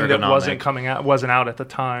for looks something that ergonomic. wasn't out at the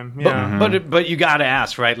time. Yeah. But you gotta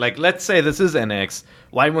ask, right? Like, let's say this is NX.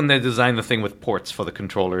 Why wouldn't they design the thing with ports for the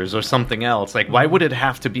controllers or something else? Like, why would it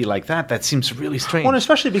have to be like that? That seems really strange. Well, and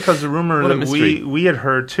especially because the rumor What a that mystery. we had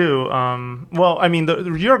heard too. Well, I mean, the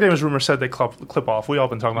Eurogamer's rumor said they clip off. We all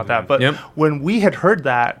been talking about that. But Yep. when we had heard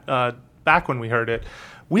that, back when we heard it,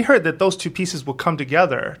 we heard that those two pieces will come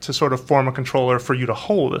together to sort of form a controller for you to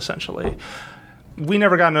hold, essentially. We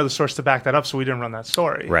never got another source to back that up, so we didn't run that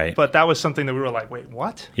story. Right. But that was something that we were like, wait,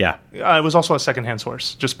 what? Yeah. It was also a secondhand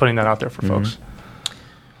source. Just putting that out there for folks.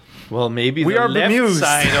 Well, maybe We the are left bemused.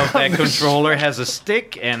 side of that controller has a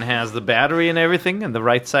stick and has the battery and everything, and the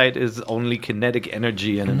right side is only kinetic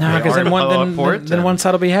energy and No, because then port. one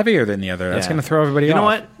side will be heavier than the other. That's Yeah. going to throw everybody off. You know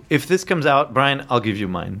what? If this comes out, Brian, I'll give you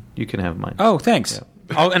mine. You can have mine. Oh, thanks.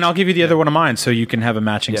 I'll give you the other one of mine so you can have a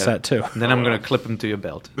matching set too. And then I'm going to clip them to your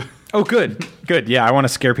belt. Oh, good. Good. Yeah, I want to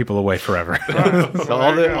scare people away forever. So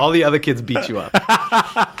all the other kids beat you up.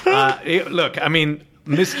 Look, I mean,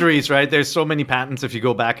 mysteries, right? There's so many patents. If you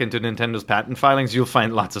go back into Nintendo's patent filings, you'll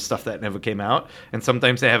find lots of stuff that never came out. And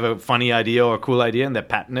sometimes they have a funny idea or a cool idea and they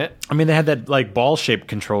patent it. I mean, they had that like ball-shaped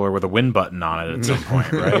controller with a win button on it at some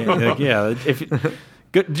point, right? Like, yeah.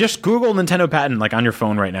 Just Google Nintendo patent like on your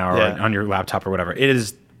phone right now or on your laptop or whatever.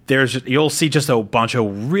 You'll see just a bunch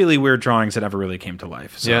of really weird drawings that never really came to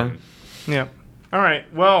life. So. Yeah. Yeah. All right.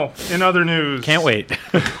 Well, in other news. Can't wait.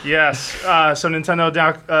 Yes. So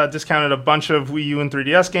Nintendo discounted a bunch of Wii U and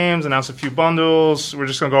 3DS games, announced a few bundles. We're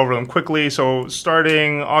just going to go over them quickly. So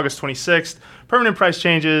starting August 26th, permanent price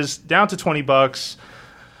changes down to $20.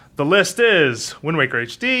 The list is Wind Waker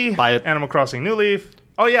HD, Buy it. Animal Crossing New Leaf.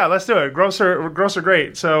 Oh yeah, let's do it. Gross or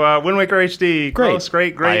great. So Wind Waker HD, Great. gross,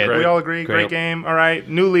 great. Buy it. We all agree. Great game. All right.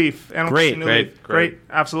 New Leaf, Animal Great. Crossing New Great. Leaf. Great.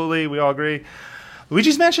 Absolutely, we all agree.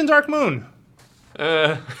 Luigi's Mansion Dark Moon.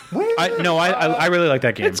 Uh, I really like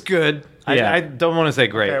that game. It's good. Yeah. I don't want to say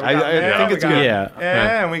great. Okay, we got I Mayo, think we it's got- good.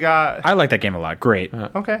 Yeah. And we got. I like that game a lot. Great.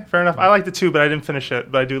 Okay, fair enough. I like the 2, but I didn't finish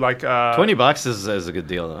it. But I do like. $20 is a good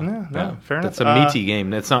deal, though. no, fair enough. It's a meaty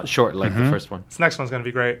game. It's not short like the first one. This next one's going to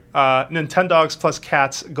be great. Nintendogs plus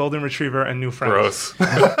cats, Golden Retriever, and new friends.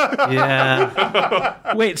 gross.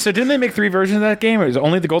 Yeah. Wait, so didn't they make 3 versions of that game? Or is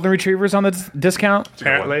only the Golden Retrievers on the discount?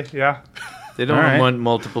 Apparently, yeah. They don't All right. want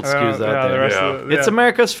multiple SKUs Yeah, out the there. rest Yeah. of the- It's yeah.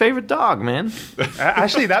 America's favorite dog, man.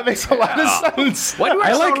 Actually, that makes a lot of sense. Why do I,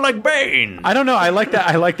 I sound like- like Bane? I don't know. I like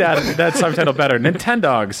that subtitle better.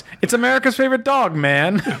 Nintendogs. It's America's favorite dog,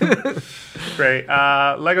 man. Great.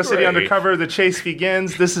 Lego City Great. Undercover, the chase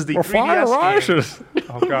begins. This is the Or 3DS game. rises.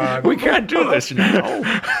 Oh, God. We can't do this now. All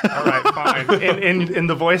right, fine. In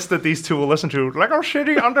the voice that these two will listen to, Lego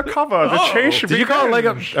City Undercover, the chase Did you call it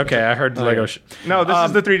Lego? begins. Okay, I heard Lego. No, this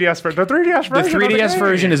is the 3DS version. The 3DS The version. 3DS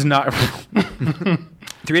version is not.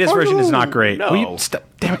 3DS version is not great. no. Will you stop?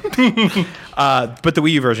 Damn it. But the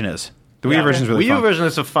Wii U version is. The Wii U version is really Wii U fun. version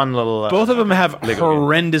is a fun little. Both of them have Lego game.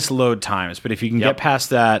 horrendous load times, but if you can get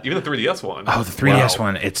past that, Even the 3DS one. oh, the 3DS Wow.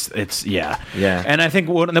 one, it's yeah. Yeah. And I think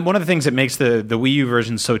one of the things that makes the Wii U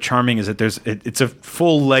version so charming is that it's a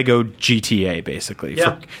full Lego GTA basically.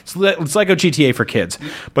 Yeah. It's Lego GTA for kids,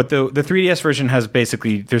 but the 3DS version has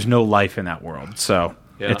basically there's no life in that world, so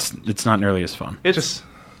Yeah. it's not nearly as fun. It's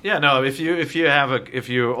yeah, no. If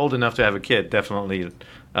you're old enough to have a kid, definitely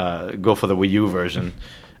go for the Wii U version.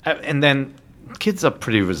 And then kids are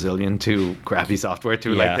pretty resilient to crappy software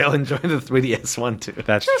too. Yeah. Like they'll enjoy the 3DS one too.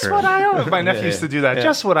 That's Just true. what I own. My nephew used to do that.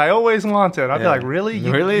 Just what I always wanted. I'd be like, really?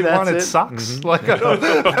 Really? You That's wanted it? socks? Like,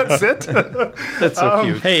 that's it? That's so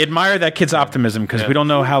cute. Hey, admire that kid's optimism because we don't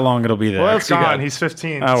know how long it'll be there. Well, you Gone. got? He's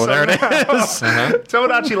 15. Oh, well, there it is.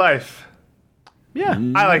 Tomodachi Life. Yeah,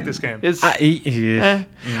 I like this game. it's.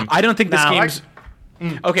 I don't think this Nah, game's.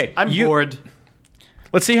 Okay, I'm bored.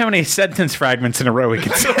 Let's see how many sentence fragments in a row we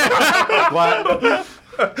can say.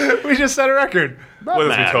 We just set a record. What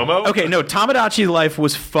is Mitomo? Okay, no, Tomodachi Life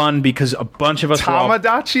was fun because a bunch of us were all...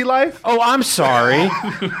 Tomodachi Life? Oh, I'm sorry.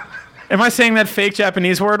 Am I saying that fake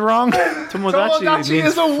Japanese word wrong? Tomodachi means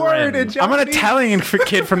is a word in friend. Japanese. I'm an Italian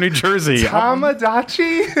kid from New Jersey.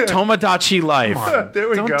 Tomodachi? Tomodachi Life. There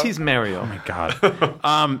we Don't go. tease Mario. God.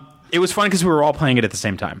 It was fun because we were all playing it at the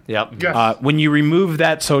same time. Yep. Yeah. When you remove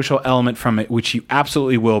that social element from it, which you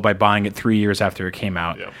absolutely will by buying it 3 years after it came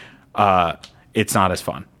out, it's not as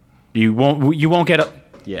fun. You won't get a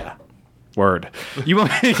word. You won't.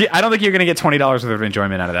 I don't think you're going to get $20 worth of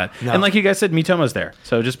enjoyment out of that. No. And like you guys said, Mitomo's there,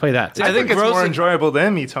 so just play that. I think it's more enjoyable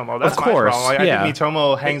than Mitomo. That's Of my course, problem. Like, yeah. I think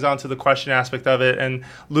Mitomo hangs on to the question aspect of it and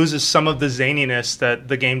loses some of the zaniness that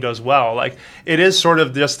the game does well. Like, it is sort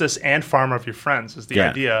of just this ant farm of your friends is the Yeah.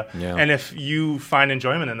 idea. Yeah. And if you find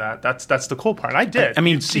enjoyment in that, that's the cool part. And I did. I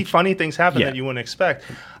mean, you'd see funny things happen yeah. that you wouldn't expect.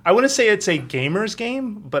 I wouldn't say it's a gamer's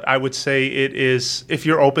game, but I would say it is, if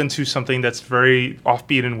you're open to something that's very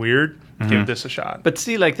offbeat and weird, give this a shot. But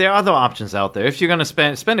see, like there are other options out there. If you're gonna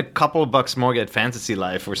spend a couple of bucks more, get Fantasy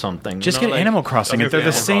Life or something. Just you know, get like- Animal Crossing. Okay, If they're the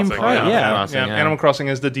Animal same Crossing, price, yeah. yeah. Animal Crossing, yeah, Animal Crossing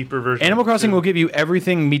is the deeper version. Animal Crossing too. will give you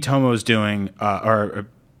everything Mitomo's doing, or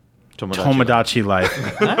Tomodachi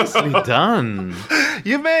Life. Nicely done.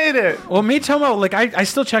 You made it. Well, Mitomo, like I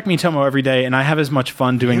still check Mitomo every day, and I have as much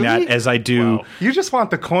fun doing Really? that as I do. Wow. You just want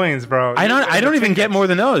the coins, bro. I don't even get more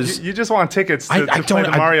than those. You just want tickets to, I to play don't- the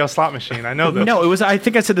I- Mario slot machine. I know this. No, it was. I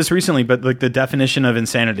think I said this recently, but like the definition of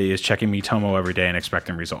insanity is checking Mitomo every day and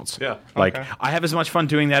expecting results. Yeah. Like Okay. I have as much fun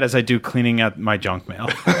doing that as I do cleaning out my junk mail.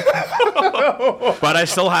 But I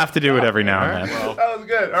still have to do it every now and then. That was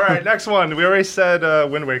good. All right, next one. We already said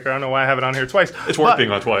Wind Waker. I don't know why I have it on here twice. It's worth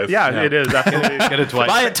being on twice. Yeah, it is. Absolutely. Get it twice.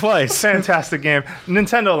 Buy it twice. Fantastic game.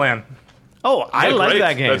 Nintendo Land. Oh, I Yeah, like great.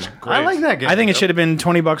 that game. That's great. I like that game. I think it should have been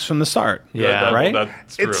 $20 from the start. Yeah, right?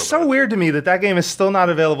 That's true. It's so weird to me that game is still not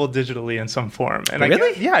available digitally in some form. And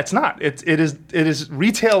Really? yeah, it's not. It is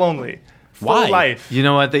retail only. Full Why? life. You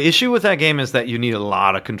know what? The issue with that game is that you need a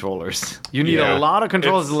lot of controllers. You need Yeah. a lot of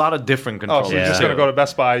controllers, It's- a lot of different Oh, controllers. so you're just Yeah. going to go to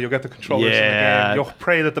Best Buy. You'll get the controllers in the Yeah. game. You'll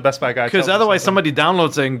pray that the Best Buy guy Because tells you otherwise, something. somebody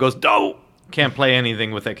downloads it and goes, "No, can't play anything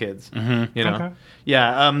with their kids." You know? Okay.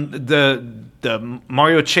 Yeah. The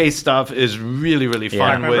Mario Chase stuff is really really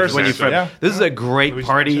fun. My With versus, when you yeah. This is a great Luigi's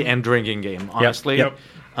party Mansion. and drinking game. Honestly. Yep.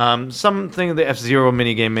 Something the F-Zero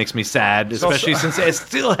minigame makes me sad, especially since there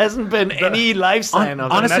still hasn't been any life sign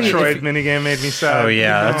of it. honestly, Metroid if- minigame made me sad. Oh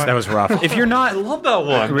yeah, Keep that was rough. If you're not I love that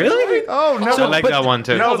one. really, Oh no! I like that one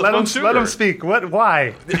too. No, was a let fun him shooter. speak. What?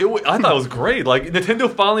 Why? I thought it was great. Like Nintendo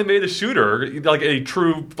finally made a shooter, like a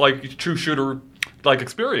true shooter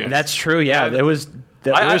experience. that's true. Yeah, And there was. I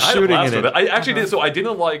was had a shooting blast in with it. I actually did. So I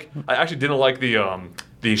didn't like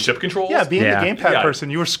the ship controls. Yeah, being Yeah. the gamepad Yeah.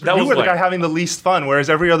 person, you were That was the like- guy having the least fun. Whereas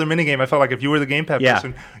every other minigame, I felt like if you were the gamepad Yeah.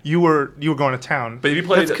 person, you were going to town. But if you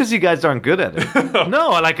played, That's because you guys aren't good at it. No,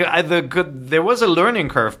 like there was a learning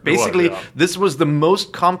curve. Basically, yeah. this was the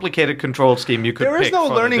most complicated control scheme you could. There is pick no for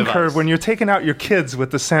the learning device. curve when you're taking out your kids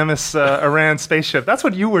with the Samus Aran spaceship. That's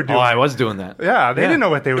what you were Oh, doing. I was doing that. Yeah, they didn't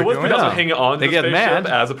know what they were it was doing. because Yeah. of hanging on to They the get spaceship mad.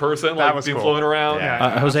 as a person, That like was being cool. floating around.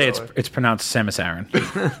 Yeah. Jose, absolutely. it's pronounced Samus Aran.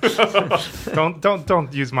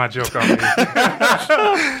 Don't use my joke on me.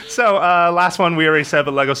 So last one we already said,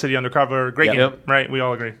 but Lego City Undercover, great Yep. game, Yep. right? We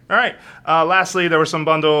all agree. All right. Lastly, there were some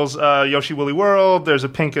bundles. Yoshi Woolly World. There's a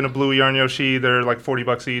pink and a blue Yarn Yoshi. They're like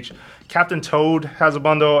 $40 each. Captain Toad has a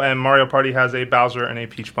bundle, and Mario Party has a Bowser and a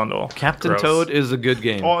Peach bundle. Captain Gross. Toad is a good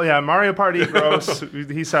game. Oh yeah, Mario Party, gross.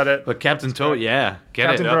 He said it. But Captain Toad, yeah, get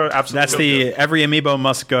Captain it. Toad, absolutely. That's the every amiibo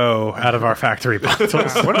must go out of our factory bundles.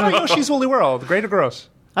 What about Yoshi's Woolly World? Great or gross?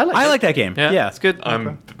 I like I it. like that game. Yeah, Yeah, it's good.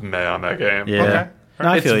 I'm mad on that game. Yeah. Okay. No,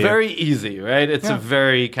 I It's feel you. very easy, right? It's Yeah. a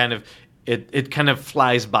very kind of it kind of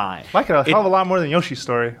flies by. Like it a hell of a lot more than Yoshi's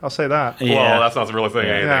Story. I'll say that. Yeah. Well, that's not really saying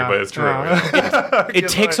anything, Yeah. but it's true. Yeah. It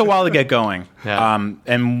takes a while to get going. Yeah.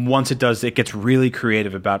 And once it does, it gets really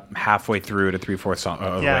creative about halfway through to 3/4 of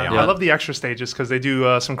the way Yeah, on. I love the extra stages because they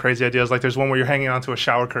do some crazy ideas. Like there's one where you're hanging onto a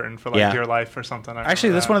shower curtain for like Yeah. dear life or something.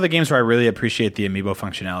 Actually, that's one of the games where I really appreciate the amiibo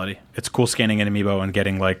functionality. It's cool scanning an amiibo and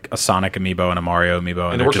getting like a Sonic amiibo and a Mario amiibo.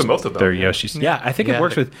 And it they're works with just- most of them. They're Yoshi's. Yeah, I think Yeah. it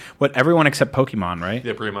works with everyone except Pokemon, right?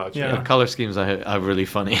 Yeah, pretty much. Yeah. A color schemes are really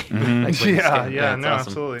funny. Like when you scan- Yeah, it's no, awesome.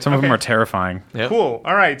 absolutely. Some of them Okay. are terrifying. Yep. Cool.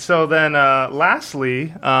 All right. So then,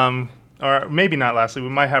 lastly, or maybe not lastly, we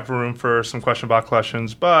might have room for some question about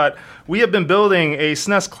questions, but we have been building a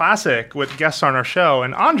SNES Classic with guests on our show.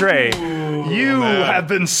 And Andre, you have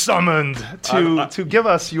been summoned to give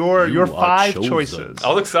us your are 5 chosen. choices. I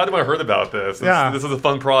was excited when I heard about this. This is a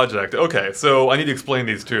fun project. Okay, so I need to explain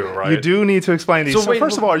these two, right? You do need to explain these. So So, wait,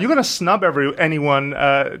 first of all, are you going to snub anyone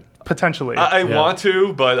potentially? I want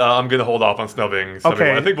to, but I'm going to hold off on snubbing.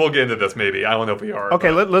 Okay. I think we'll get into this maybe. I don't know if we are.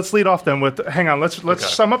 Okay, but- let's lead off then with. Hang on, let's Okay.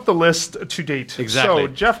 sum up the list to date. Exactly. So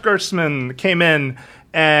Jeff Gerstmann came in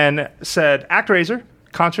and said ActRaiser,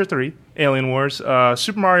 Contra 3, Alien Wars,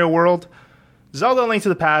 Super Mario World, Zelda: A Link to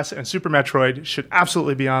the Past, and Super Metroid should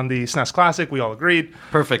absolutely be on the SNES Classic. We all agreed.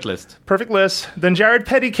 Perfect list. Perfect list. Then Jared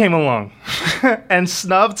Petty came along and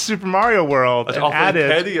snubbed Super Mario World That's and awfully added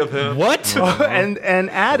petty of him. What? and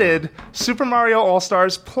added Super Mario All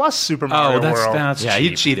Stars plus Super Mario World. that's Yeah, he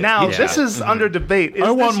cheap. cheated. Now He this cheated. is under debate. Is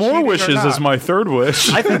I want this more cheating or wishes not? as my third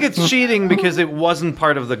wish. I think it's cheating because it wasn't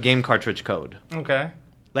part of the game cartridge code. Okay.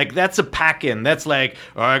 Like, that's a pack-in. That's like,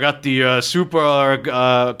 oh, I got the Super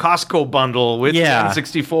Costco bundle with Yeah.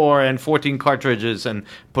 N64 and 14 cartridges and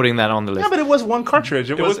putting that on the list. Yeah, but it was one cartridge.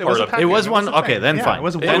 It was part a of it. package. It was one- a okay, thing. then Yeah, fine. It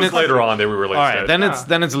was And And one it's later on they re-released All right, it.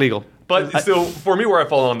 then it's legal. But so for me, where I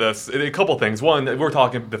fall on this, a couple things. One, we were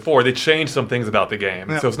talking before, they changed some things about the game,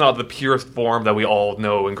 Yeah. so it's not the purest form that we all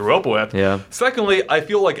know and grew up with. Yeah. Secondly, I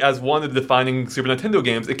feel like as one of the defining Super Nintendo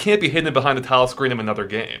games, it can't be hidden behind the title screen of another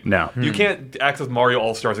game. No. You can't access Mario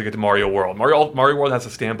All Stars to get to Mario World. Mario World has to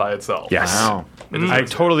stand by itself. Yes. Wow. I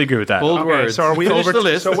totally agree with that. Bold Okay, words. so are we Finish over? the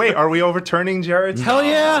list. So wait, are we overturning Jared's? Hell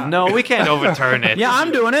yeah. No, we can't overturn it. Yeah,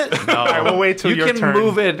 I'm doing it. No. All right, we'll wait till you your can turn.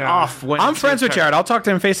 move it Yeah. off when I'm it's your friends with turn. Jared. I'll talk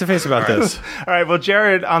to him face to face about this. All right. Well,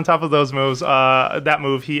 Jared, on top of those moves, that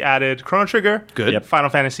move, he added Chrono Trigger, Good. Yep. Final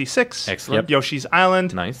Fantasy VI, Excellent. Yoshi's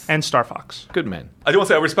Island, Nice. and Star Fox. Good man. I do want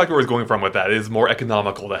to say I respect where he's going from with that. It is more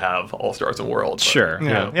economical to have All Stars and World. but- Sure.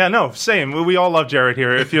 Yeah, no, same. We all love Jared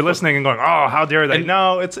here. If you're listening and going, "Oh, how dare they?"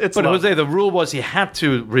 No, it's. But love. Jose, the rule was he had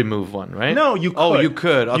to remove one, right? No, you could. Oh, you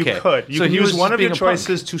could. Okay. You could. You So can he was use one just of your being a punk.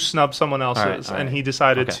 choices to snub someone else's, all right. and he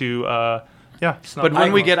decided Okay. to, snub But when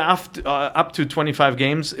mine. we get up to 25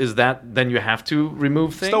 games, is that then you have to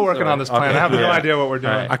remove things? Still working or- on this plan. Okay. I have no Yeah. idea what we're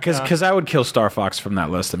doing. All right. Because I would kill Star Fox from that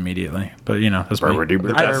list immediately. But, that's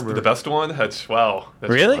me. The best one? That's, wow.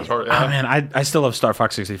 That's Really? that's hard, yeah. Oh, man, I still love Star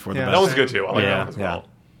Fox 64 the Yeah. That best. one's good too. I like Yeah, that one as yeah. well.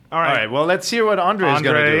 All All right. right. Well, let's hear what Andre is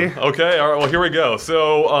going to Andre. do. Okay, all right, well, here we go.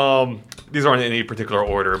 So, these aren't in any particular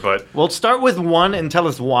order, but We'll start with one and tell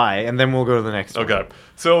us why, and then we'll go to the next one. okay.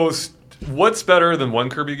 So, what's better than one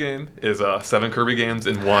Kirby game is 7 Kirby games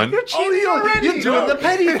in one. You're cheating already. You're doing the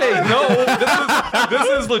petty thing. No,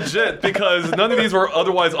 this is legit because none of these were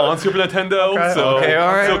otherwise on Super Nintendo. Okay. So, Okay,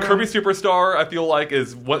 all right. so Kirby Superstar, I feel like,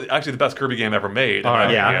 is actually the best Kirby game ever made. All in my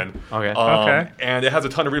right. Yeah. opinion. Okay. Okay. And it has a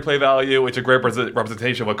ton of replay value. It's a great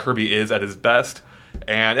representation of what Kirby is at his best.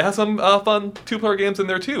 And it has some fun 2-player games in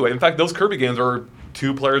there too. In fact, those Kirby games are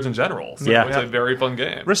 2 players in general. So Yeah. it's a very fun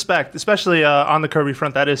game. Respect, especially on the Kirby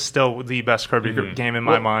front. That is still the best Kirby game in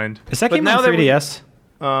my mind. Is that But game now on that we- 3DS?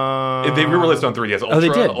 They re-released on 3DS. Ultra, they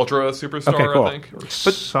did? Ultra Superstar, Okay, cool. I think.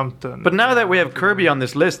 Something. But now that we have Kirby on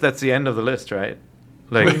this list, that's the end of the list, right?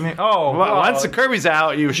 Like, What do you mean? Oh, well, once the Kirby's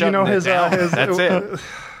out, you shut know it his, down. his That's it.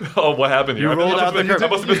 Oh, what happened here? You rolled out the I Kirby.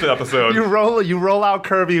 must have missed an episode. You roll out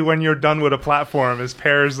Kirby when you're done with a platform. Is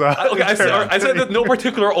pairs. Okay, I said that no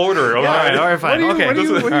particular order. All right, all right, fine. What are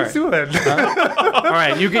you, Okay. what are you doing? All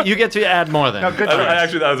right, you get to add more then. No, good I choice.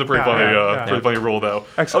 actually, that was a pretty funny, yeah. pretty funny rule, though.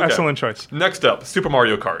 Okay. Excellent choice. Next up, Super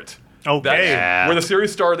Mario Kart. Okay. Yeah. Where the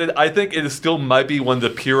series started, I think it still might be one of the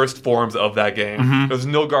purest forms of that game. Mm-hmm. There's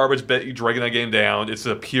no garbage bit dragging that game down. It's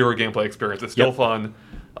a pure gameplay experience. It's still Yep. fun.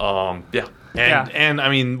 Yeah. And I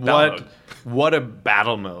mean, Battle what a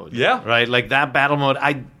battle mode. Yeah. Right? Like that battle mode,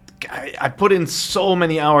 I put in so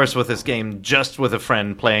many hours with this game just with a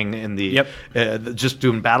friend playing in the just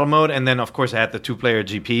doing battle mode, and then of course I had the 2-player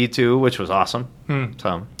GP too, which was awesome.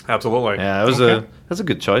 So Absolutely. yeah, it was that's a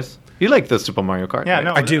good choice. You like the Super Mario Kart? Yeah, right?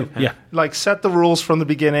 no, I do, yeah. Like set the rules from the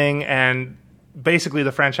beginning, and basically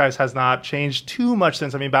the franchise has not changed too much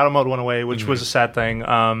since. I mean, Battle Mode went away, which was a sad thing.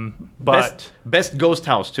 But Best Ghost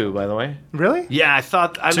House too, by the way. really, Yeah, I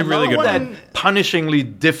thought I a really love good that one.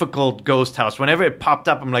 punishingly difficult Ghost House. Whenever it popped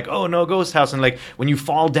up, I'm like, oh no, Ghost House, and like when you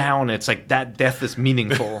fall down, it's like that death is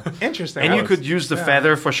meaningful. interesting. And you could use the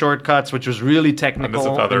feather for shortcuts, which was really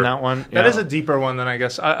technical feather. in that one. That Yeah. is a deeper one than I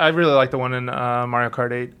guess. I really like the one in Mario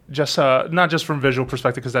Kart 8. Just not just from visual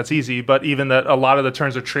perspective because that's easy, but even that a lot of the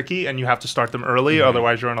turns are tricky and you have to start them them early,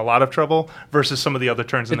 otherwise you're in a lot of trouble, versus some of the other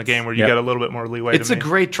turns in the game where you get a little bit more leeway. It's a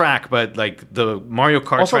great track, but like the Mario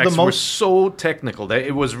Kart Also, tracks the were most- so technical that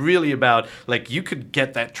it was really about like you could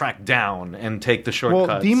get that track down and take the shortcuts.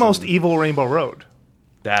 Well, the most and evil Rainbow Road.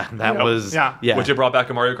 that was Yeah. Which it brought back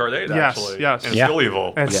in Mario Kart 8, Yes, actually. yes. And it's Yeah. still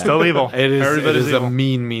evil. And it's still evil. It is. Every It bit is as a evil.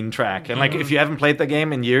 mean track, and like if you haven't played the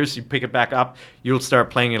game in years, you pick it back up, you'll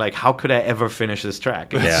start playing. You're like, how could I ever finish this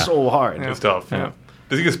track? It's Yeah. so hard. It's tough. Yeah.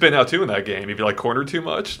 Does he get spin out too in that game? If you like cornered too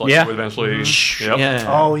much, like Yeah. you would eventually. Yep. Yeah.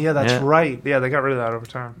 Oh, yeah, that's Yeah. right. Yeah, they got rid of that over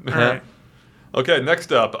time. All Yeah. right. Okay,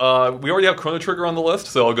 next up, we already have Chrono Trigger on the list,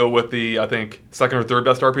 so I'll go with the I think second or third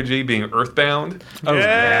best RPG being Earthbound. Oh,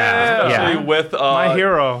 Yeah. Especially Yeah. with My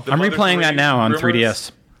hero. the I'm Mother replaying that 3 now on rumors.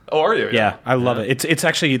 3DS. Oh, are you? Yeah, I love it. It's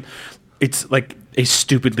actually it's like a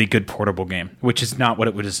stupidly good portable game, which is not what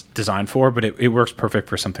it was designed for, but it works perfect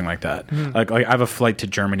for something like that. Like I have a flight to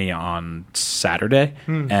Germany on Saturday,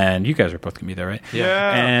 and you guys are both gonna be there, right?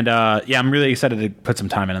 Yeah. And I'm really excited to put some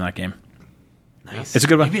time in that game. Nice. It's a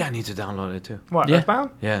good one. Maybe I need to download it too. What, Yeah. Earthbound?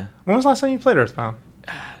 Yeah. When was the last time you played Earthbound?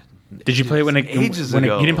 Did you play it when it Ages when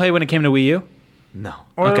ago. you didn't play it when it came to Wii U? No.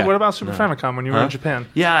 Or Okay. what about Super Famicom when you were Huh? in Japan?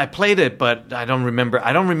 Yeah, I played it, but I don't remember.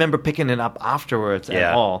 I don't remember picking it up afterwards at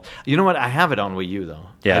Yeah. all. You know what? I have it on Wii U though.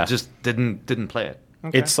 Yeah. I just didn't play it.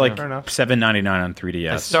 Okay, It's like fair enough. $7.99 on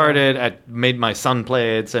 3DS. I started. I made my son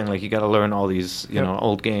play it, saying like you got to learn all these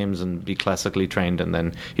old games and be classically trained, and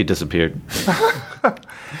then he disappeared.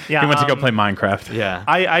 Yeah, He went to go play Minecraft. Yeah,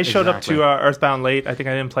 I showed exactly. up to Earthbound late. I think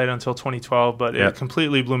I didn't play it until 2012, but Yep. it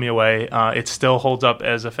completely blew me away. It still holds up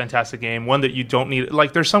as a fantastic game. One that you don't need.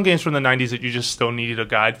 Like, there's some games from the 90s that you just still needed a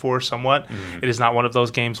guide for somewhat. It is not one of those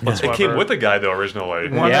games whatsoever. It came with a guide though originally.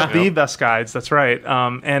 One Yeah. of the best guides, that's right.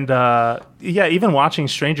 Yeah, even watching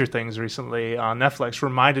Stranger Things recently on Netflix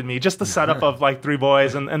reminded me just the setup of like three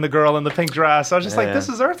boys and the girl in the pink dress. I was just like, Yeah. this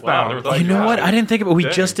is Wow, I Earthbound. never thought You know what? that. I didn't think about. We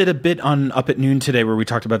Dang. just did a bit on Up at Noon today where we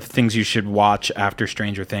talked about the things you should watch after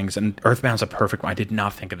Stranger Things, and Earthbound's a perfect one. I did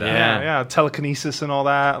not think of that. Yeah. Yeah, telekinesis and all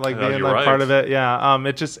that, like Yeah, being you're like right. part of it. Yeah,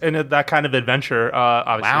 it just that kind of adventure.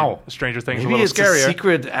 Obviously, Wow. Stranger Things Maybe a it's little a scarier.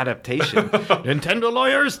 secret adaptation. Nintendo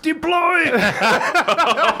lawyers deploy.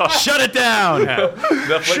 Shut it down.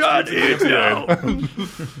 Netflix Shut needs it to down.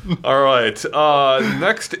 All right.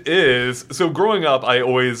 Next is growing up, I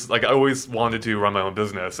always wanted to run my own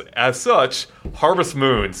business. As such, Harvest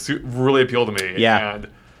Moon really appealed to me. Yeah. And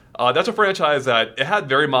that's a franchise that it had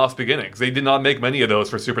very modest beginnings. They did not make many of those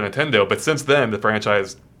for Super Nintendo, but since then the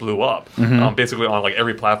franchise blew up, basically on like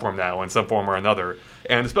every platform now in some form or another,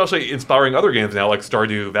 and especially inspiring other games now like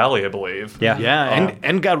Stardew Valley, I believe. Yeah. Yeah,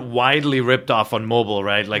 and got widely ripped off on mobile,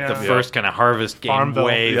 right? Like the Yeah. first kind of Harvest game Farmville.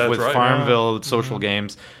 wave Yeah, that's with right. Farmville social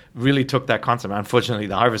games. Really took that concept. Unfortunately,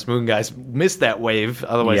 the Harvest Moon guys missed that wave.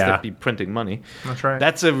 Otherwise, Yeah. they'd be printing money. That's right.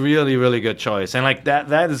 That's a really, really good choice. And like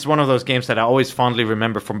that is one of those games that I always fondly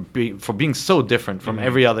remember for being so different from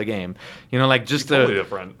every other game. You know, like just Totally the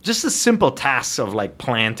different. just the simple tasks of like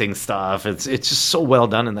planting stuff. It's just so well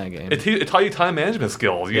done in that game. It taught you time management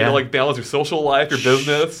skills. You Yeah. know, like balance your social life, your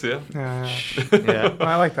business. Yeah. Yeah. yeah.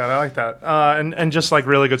 I like that. I like that. And just like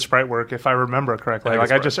really good sprite work, if I remember correctly. I think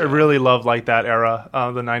Like it's I right, yeah. really love like that era,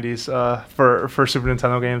 the '90s, for Super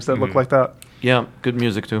Nintendo games that look like that. Yeah, good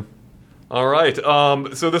music too. All right.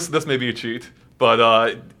 So this may be a cheat, but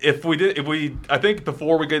I think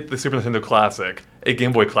before we get the Super Nintendo Classic, a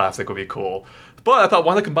Game Boy Classic would be cool. But I thought,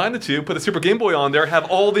 why not combine the two? Put the Super Game Boy on there, have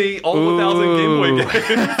all 1,000 Game Boy games.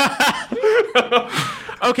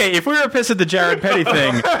 Okay, if we were pissed at the Jared Petty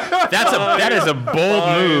thing, that is a bold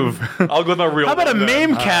move. I'll go with my real. How about a one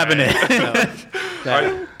then. meme cabinet? All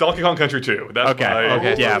right, Donkey Kong Country 2. That's Okay, my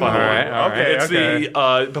okay, yeah, my all one. right, all right. It's okay.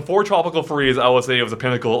 the before Tropical Freeze. I would say it was the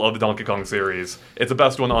pinnacle of the Donkey Kong series. It's the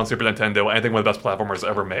best one on Super Nintendo. I think one of the best platformers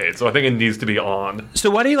ever made. So I think it needs to be on.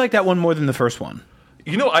 So why do you like that one more than the first one?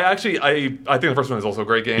 You know, I think the first one is also a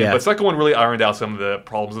great game, Yeah. but the second one really ironed out some of the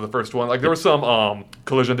problems of the first one. Like there were some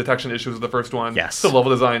collision detection issues with the first one, Yes. some level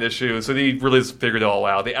design issues. So they really just figured it all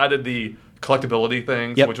out. They added the collectability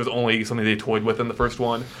things, Yep. which was only something they toyed with in the first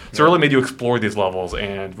one. So it really made you explore these levels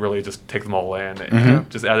and really just take them all in, and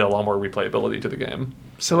just added a lot more replayability to the game.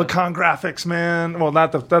 Silicon graphics, man. Well,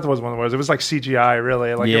 that was one of the words. It was like CGI,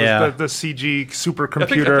 really. Like Yeah. it was the CG I think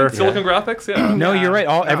supercomputer. Silicon Graphics, yeah. No, you're right.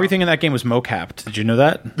 Everything in that game was mocapped. Did you know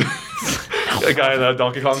that? A guy in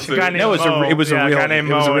Donkey Kong A suit. guy named No, it was a- Mo. it was a Yeah, real- guy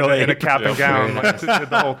named it was a Mo real in a ape. cap and gown. Like, did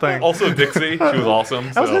the whole thing. Also Dixie, she was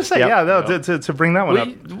awesome. I was going to say, Yep. yeah, to bring that one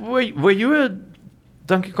up. Were you a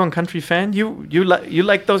Donkey Kong Country fan? You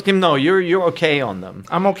like those games? No, you're okay on them.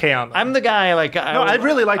 I'm okay on that. I'm the guy like I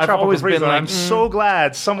really like I've Tropical always Freeze. been like, I'm so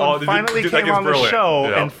glad someone finally that came game's on the brilliant. show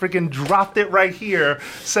Yeah. and freaking dropped it right here.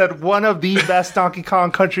 Said one of the best Donkey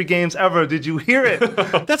Kong Country games ever. Did you hear it?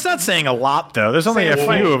 That's not saying a lot, though. There's only a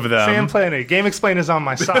few of them. Sam Planey. Game Explain is on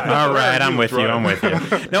my side. All right, I'm with you. I'm with you.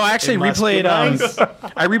 No, I actually replayed.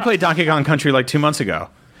 I replayed Donkey Kong Country like 2 months ago,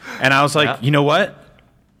 and I was like, Yeah. you know what?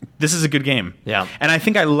 This is a good game. Yeah. And I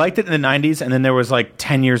think I liked it in the 90s, and then there was like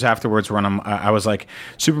 10 years afterwards when I was like,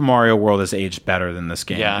 Super Mario World has aged better than this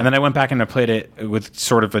game. Yeah. And then I went back and I played it with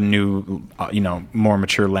sort of a new, more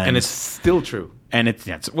mature lens. and it's still true. And it's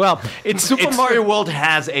Super Mario World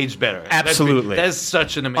has aged better. Absolutely. That's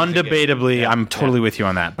such an amazing game. Undebatably, I'm totally with you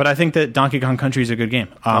on that. But I think that Donkey Kong Country is a good game.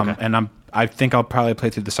 Okay. And I think I'll probably play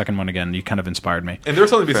through the second one again. You kind of inspired me. And there's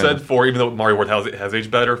something to be said for, even though Mario World has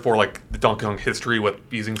aged better, for like the Donkey Kong history with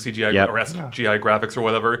using CGI Yep. or SGI graphics or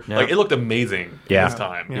whatever. Yeah. Like it looked amazing Yeah. this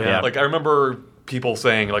time. Yeah. Like I remember people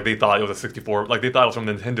saying like they thought it was a 64, like they thought it was from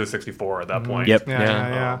Nintendo 64 at that point. Yep.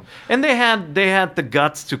 Yeah. And they had the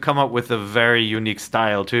guts to come up with a very unique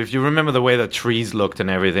style too. If you remember the way the trees looked and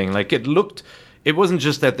everything, like it wasn't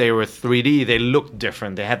just that they were 3D; they looked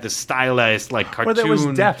different. They had this stylized, like cartoon Well, there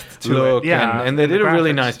was depth to look, it, yeah, and they and the did a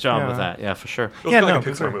really graphics, nice job yeah. with that. Yeah, for sure. It was Yeah, kind no, of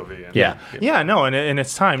like a for Pixar sure. movie. And, Yeah, no, and in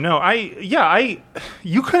its time, no,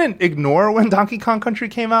 you couldn't ignore when Donkey Kong Country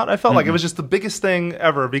came out. I felt like it was just the biggest thing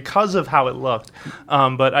ever because of how it looked.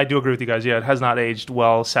 But I do agree with you guys. Yeah, it has not aged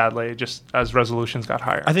well, sadly, just as resolutions got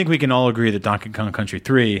higher. I think we can all agree that Donkey Kong Country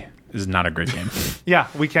 3 is not a great game. Yeah,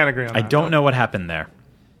 we can't agree on that. I don't know what happened there.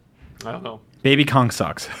 I don't know. Baby Kong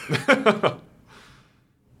sucks.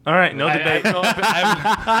 All right, no debate. No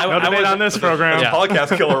debate on this program. Yeah.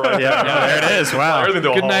 Podcast killer right Yeah, now. there it is. Wow. Everything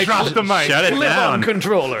to a Good halt. night. Drop the mic. Shut it down.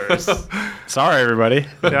 controllers. Sorry, everybody.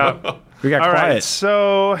 Yeah. We got All quiet. right,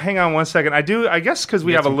 so hang on one second. I guess because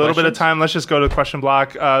we have a some little bit of questions? time, let's just go to the question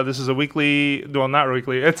block. This is a weekly, well, not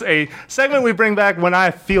weekly. It's a segment we bring back when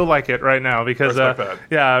I feel like it right now because, Respect that.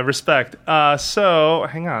 yeah, respect. So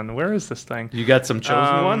hang on, where is this thing? You got some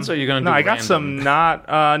chosen ones, or you're gonna? No, do I got random? some not.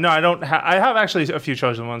 No, I don't. I have actually a few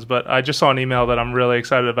chosen ones, but I just saw an email that I'm really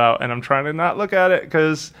excited about, and I'm trying to not look at it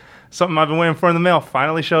because something I've been waiting for in the mail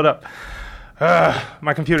finally showed up.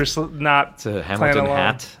 My computer's not. It's a playing Hamilton along.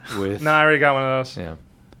 hat with. No, I already got one of those. Yeah.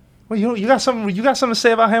 Well, you got something. You got something to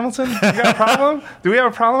say about Hamilton? You got a problem? Do we have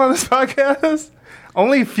a problem on this podcast?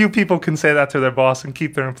 Only a few people can say that to their boss and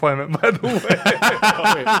keep their employment. By the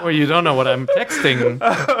way, Well, you don't know what I'm texting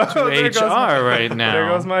There to goes HR my- right now. there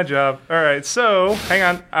goes my job. All right, so hang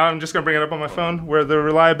on. I'm just gonna bring it up on my phone where the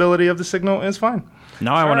reliability of the signal is fine.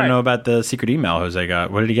 Now I want right. to know about the secret email Jose got.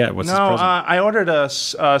 What did he get? What's his No, present? I ordered a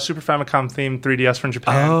Super Famicom themed 3DS from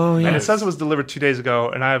Japan. Oh, And it yes. says it was delivered 2 days ago,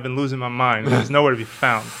 and I have been losing my mind. It's nowhere to be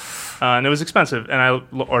found. And it was expensive, and I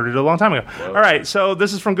ordered it a long time ago. All right, so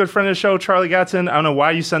this is from good friend of the show, Charlie Gatson. I don't know why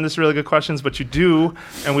you send us really good questions, but you do,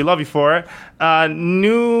 and we love you for it.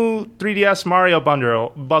 New 3DS Mario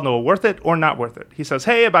bundle, worth it or not worth it? He says,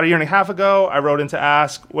 hey, about a year and a half ago, I wrote in to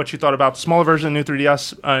ask what you thought about the smaller version of New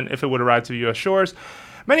 3DS and if it would arrive to U.S. shores.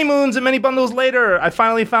 Many moons and many bundles later, I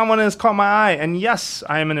finally found one that has caught my eye. And yes,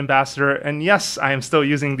 I am an ambassador. And yes, I am still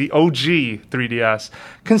using the OG 3DS.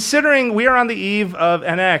 Considering we are on the eve of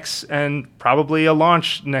NX and probably a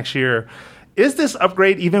launch next year, is this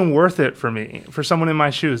upgrade even worth it for me, for someone in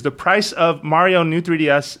my shoes? The price of Mario New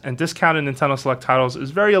 3DS and discounted Nintendo Select titles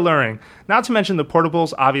is very alluring, not to mention the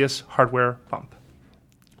portable's obvious hardware bump.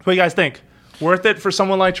 What do you guys think? Worth it for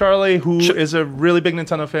someone like Charlie, who is a really big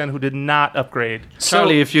Nintendo fan who did not upgrade?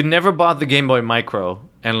 Charlie, if you never bought the Game Boy Micro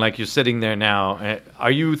and like you're sitting there now,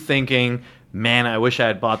 are you thinking, man, I wish I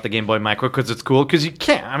had bought the Game Boy Micro because it's cool? Because you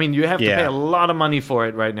can't. I mean, you have to pay a lot of money for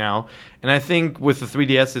it right now. And I think with the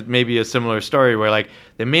 3DS, it may be a similar story where like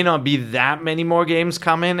there may not be that many more games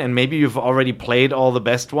coming, and maybe you've already played all the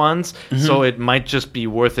best ones. So it might just be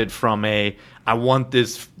worth it from I want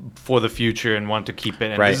this for the future and want to keep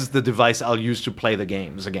it. And Right. this is the device I'll use to play the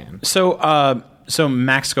games again. So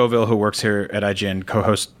Max Scoville, who works here at IGN,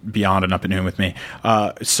 co-host Beyond and Up at Noon with me,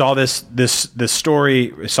 saw this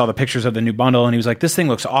story, saw the pictures of the new bundle, and he was like, "This thing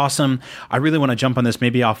looks awesome. I really want to jump on this.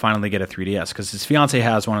 Maybe I'll finally get a 3DS because his fiance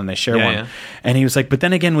has one and they share one." Yeah. And he was like, "But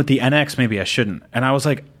then again, with the NX, maybe I shouldn't." And I was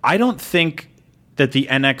like, "I don't think that the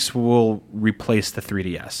NX will replace the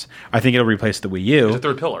 3DS. I think it'll replace the Wii U." It's a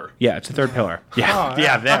third pillar. Yeah, it's a third pillar. Yeah,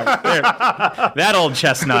 there. That old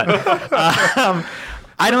chestnut.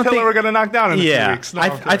 I don't Pillar think we're gonna knock down in a few Yeah, weeks. No,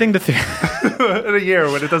 I think in a year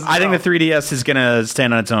when it doesn't. I think the sell. 3DS is gonna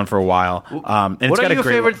stand on its own for a while. And it's What got are a your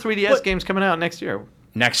great favorite 3DS games coming out next year?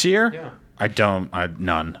 next year? Yeah.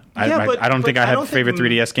 None. Yeah, I don't think I I have don't think favorite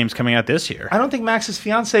 3DS games coming out this year. I don't think Max's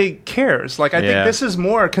fiance cares. Like, I think this is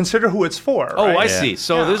more consider who it's for. Oh, right? I see.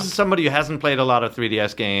 So Yeah. this is somebody who hasn't played a lot of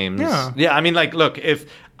 3DS games. Yeah. I mean, like, look, if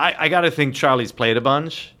I got to think Charlie's played a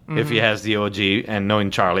bunch, if he has the OG, and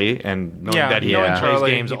knowing Charlie and knowing that he knowing plays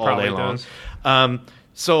Charlie, games he all day probably long. does.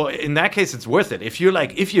 So in that case, it's worth it. If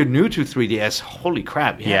you're new to 3DS, holy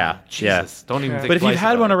crap, Jesus, don't even think But if you've twice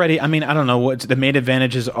had about one it. already, I mean, I don't know what the main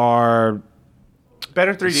advantages are.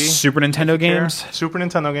 Better 3D. Super Nintendo games. Super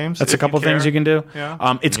Nintendo games. That's a if couple things you can do.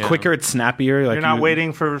 Yeah. It's quicker. It's snappier. Like You're not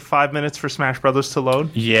waiting for 5 minutes for Smash Brothers to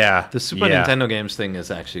load. Yeah, The Super Nintendo games thing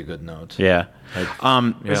is actually a good note. Yeah.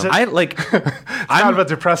 Is it? I like. It's kind of a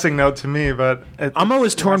depressing note to me, but I'm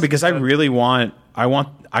always torn because I good. really want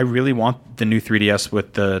the new 3DS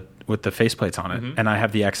with the faceplates on it, and I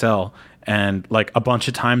have the XL. And like a bunch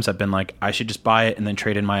of times I've been like, I should just buy it and then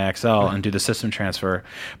trade in my XL and do the system transfer.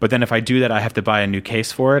 But then if I do that, I have to buy a new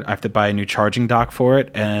case for it. I have to buy a new charging dock for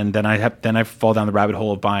it, and then I fall down the rabbit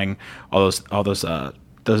hole of buying all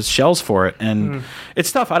those shells for it, and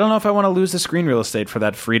it's tough. I don't know if I want to lose the screen real estate for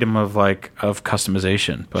that freedom of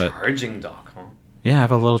customization. But Charging dock, huh? yeah, I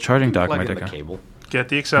have a little charging dock. Plug in in my the deck. cable. Get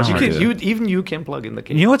the accessory. Oh, my God. You can plug in the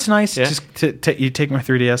cable. You know what's nice? Yeah. Just you take my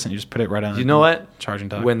 3DS and you just put it right on. You know what? Charging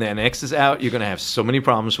dock. When the NX is out, you're going to have so many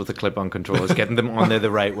problems with the clip-on controllers, getting them on there the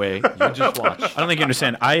right way. You just watch. I don't think you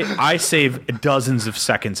understand. I save dozens of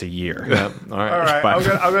seconds a year. Yeah, all right. All right, But-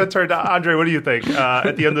 I'm gonna turn to Andre. What do you think?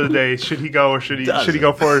 At the end of the day, should he go or should he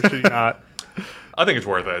go for it or should he not? I think it's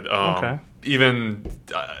worth it. Okay.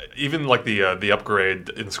 Even like the upgrade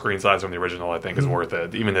in screen size from the original, I think is worth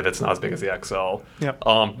it, even if it's not as big as the XL. Yep.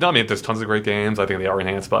 No, I mean there's tons of great games. I think they are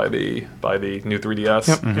enhanced by the new 3DS.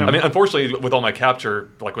 Yep. Mhm. I mean, unfortunately, with all my capture,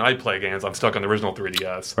 like when I play games, I'm stuck on the original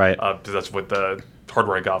 3DS. Right. Because that's what the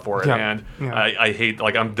hardware I got for it, Yeah. and Yeah. I hate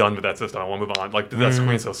I'm done with that system. I want to move on. Like that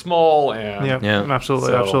screen's so small, and Yeah, absolutely,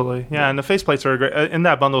 So- absolutely. Yeah, and the faceplates are great. In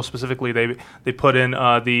that bundle specifically, they put in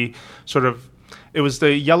the sort of. It was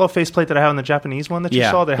the yellow faceplate that I have in the Japanese one that you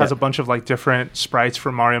Yeah, saw that has yeah. a bunch of like different sprites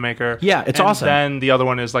from Mario Maker. Yeah, it's and awesome. Then the other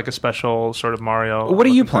one is like a special sort of Mario. What are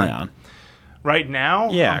you looking playing thing. on? Right now?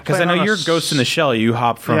 Yeah, I'm because I playing know on you're Ghost in the Shell. You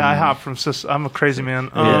hop from. Yeah, I hop from. I'm a crazy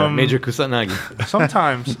man. Yeah, Major Kusanagi.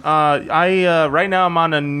 Sometimes. I right now I'm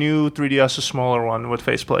on a new 3DS, a smaller one with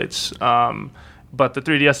faceplates. But the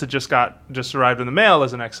 3DS that just arrived in the mail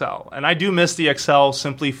is an XL, and I do miss the XL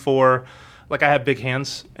simply for. Like I have big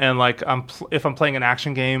hands, and like if I'm playing an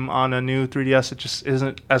action game on a new 3DS, it just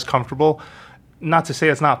isn't as comfortable. Not to say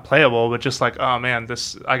it's not playable, but just like, oh man,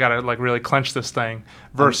 I gotta like really clench this thing.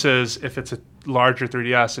 Versus if it's a larger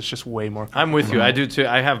 3DS, it's just way more. I'm with you. I do too.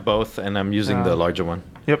 I have both, and I'm using the larger one.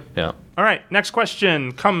 Yep. Yeah. All right. Next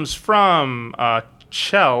question comes from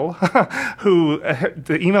Chell, who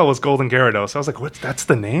the email was Golden Gyarados. So I was like, what? That's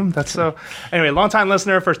the name? That's so. Anyway, longtime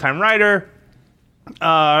listener, first time writer.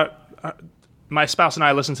 My spouse and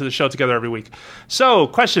I listen to the show together every week. So,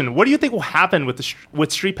 question: what do you think will happen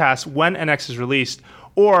with Street Pass when NX is released,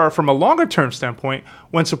 or from a longer term standpoint,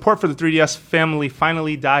 when support for the 3DS family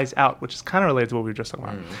finally dies out? Which is kind of related to what we were just talking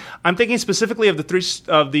about. I'm thinking specifically of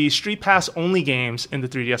the Street Pass only games in the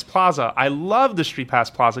 3DS Plaza. I love the Street Pass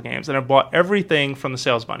Plaza games, and I bought everything from the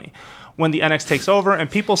sales bunny. When the NX takes over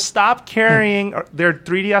and people stop carrying their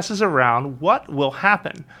 3DSs around, what will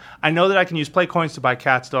happen? I know that I can use play coins to buy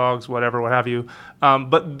cats, dogs, whatever, what have you.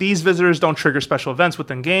 But these visitors don't trigger special events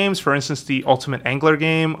within games. For instance, the Ultimate Angler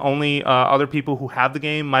game, only other people who have the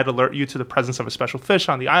game might alert you to the presence of a special fish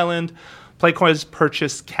on the island. Play coins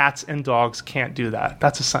purchased cats and dogs can't do that.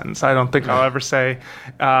 That's a sentence I don't think I'll ever say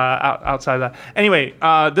outside of that. Anyway,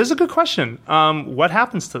 this is a good question. What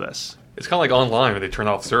happens to this? It's kind of like online when they turn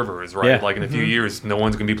off servers, right? Yeah. Like in a few years, no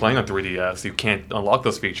one's going to be playing on 3DS. You can't unlock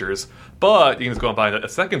those features. But you can just go and buy a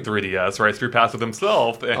second 3DS, right? Street Pass with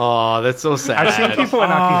himself. Oh, that's so sad. I've seen people in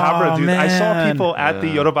Akihabara do that. I saw man. people at the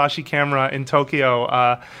Yodobashi camera in Tokyo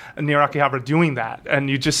near Akihabara doing that. And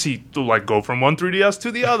you just see, like, go from one 3DS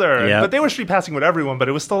to the other. Yeah. But they were street passing with everyone, but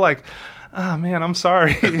it was still like, oh, man, I'm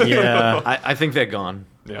sorry. Yeah. I think they're gone.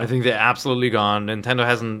 Yeah. I think they're absolutely gone. Nintendo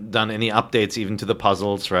hasn't done any updates even to the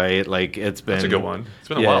puzzles, right? Like it's been. That's a good one. It's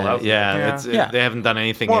been a while. Hasn't it? Yeah. They haven't done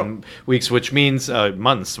anything Well- in weeks, which means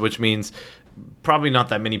months, which means probably not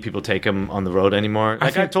that many people take them on the road anymore.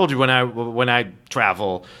 Like I told you, when I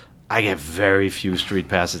travel, I get very few street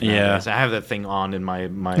passes nowadays. I have that thing on in my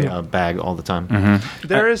bag all the time.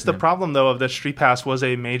 There is the problem, though, of the Street Pass was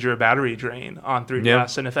a major battery drain on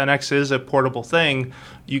 3DS, and if NX is a portable thing,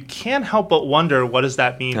 you can't help but wonder what does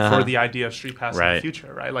that mean for the idea of Street Pass in the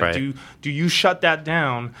future, right? Like, do you shut that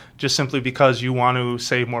down just simply because you want to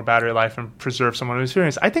save more battery life and preserve someone's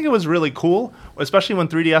experience? I think it was really cool, especially when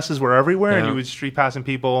 3DSs were everywhere and you would Street Passing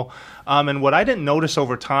people. And what I didn't notice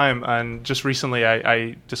over time, and just recently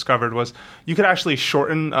I discovered, was you could actually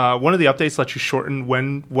shorten. One of the updates lets you shorten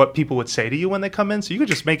what people would say to you when they come in. So you could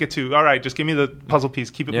just make it to, all right, just give me the puzzle piece,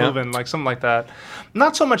 keep it moving, like something like that.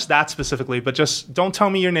 Not so much that specifically, but just don't tell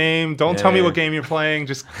me your name, don't tell me what game you're playing,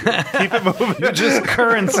 just keep it moving. You're just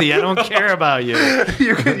currency. I don't care about you.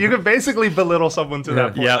 You could basically belittle someone to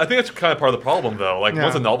that point. I think that's kind of part of the problem, though. Like,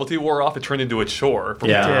 once the novelty wore off, it turned into a chore. For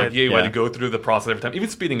people. Like, you had to go through the process every time. Even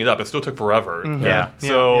speeding it up, it still took forever.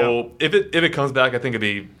 So if it comes back, I think it'd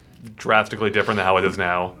be drastically different than how it is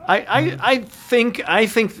now. I think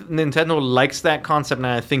Nintendo likes that concept, and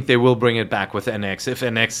I think they will bring it back with NX if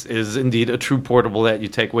NX is indeed a true portable that you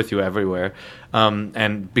take with you everywhere.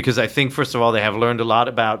 And because I think, first of all, they have learned a lot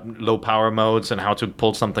about low power modes and how to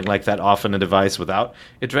pull something like that off in a device without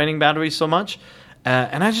it draining batteries so much.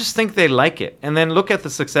 And I just think they like it. And then look at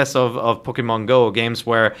the success of Pokemon Go, games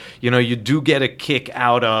where, you do get a kick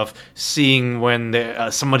out of seeing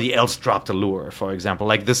when somebody else dropped a lure, for example.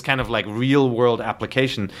 Like this kind of like real-world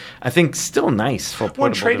application, I think still nice for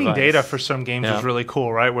portable trading device. data for some games was really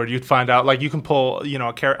cool, right? Where you'd find out, like you can pull,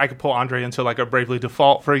 I could pull Andre into like a Bravely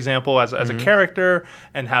Default, for example, as a character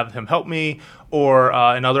and have him help me. Or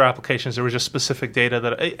in other applications, there was just specific data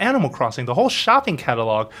that Animal Crossing, the whole shopping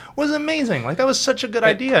catalog was amazing. Like that was such a good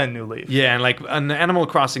idea in New Leaf. Yeah, and like an Animal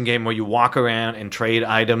Crossing game where you walk around and trade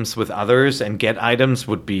items with others and get items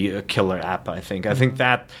would be a killer app. I think. I think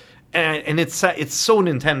that. And it's so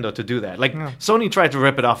Nintendo to do that. Like Sony tried to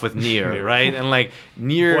rip it off with Nier, right? And like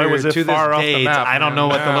Nier to this date, I don't know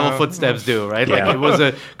what the little footsteps do, right? Like it was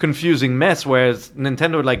a confusing mess. Whereas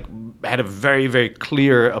Nintendo like had a very, very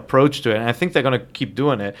clear approach to it, and I think they're going to keep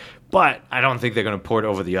doing it. But I don't think they're going to port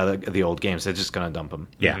over the old games. They're just going to dump them.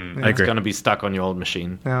 Yeah, I agree. It's going to be stuck on your old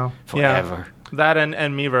machine forever. That and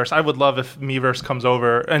Miiverse. I would love if Miiverse comes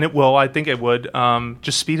over, and it will. I think it would.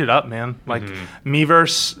 Just speed it up, man. Like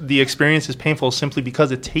Miiverse, the experience is painful simply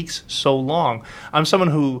because it takes so long. I'm someone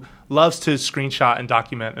who loves to screenshot and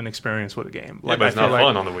document an experience with a game. Like, but it's not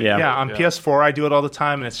fun on the Wii. Yeah, on PS4 I do it all the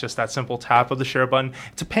time, and it's just that simple tap of the share button.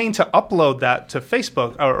 It's a pain to upload that to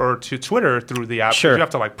Facebook or to Twitter through the app. Sure. You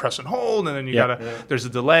have to like press and hold, and then you there's a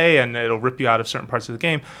delay, and it'll rip you out of certain parts of the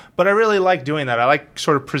game. But I really like doing that. I like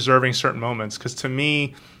sort of preserving certain moments, because to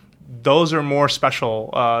me, those are more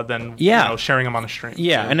special than sharing them on a stream.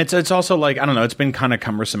 Yeah, and it's also like, I don't know, it's been kind of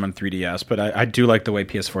cumbersome on 3DS, but I do like the way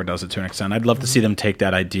PS4 does it to an extent. I'd love to see them take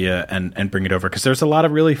that idea and bring it over, because there's a lot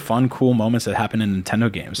of really fun, cool moments that happen in Nintendo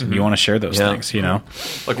games, and you want to share those things,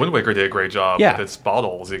 Like Wind Waker did a great job with its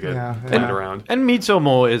bottles you get around. And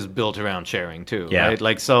Mitsumo is built around sharing too, right?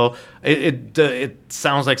 Like, so it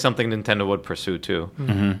sounds like something Nintendo would pursue too.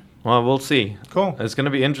 Well, we'll see. Cool. It's going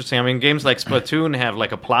to be interesting. I mean, games like Splatoon have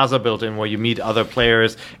like a plaza built in where you meet other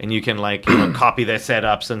players and you can like copy their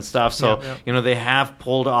setups and stuff. So they have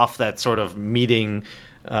pulled off that sort of meeting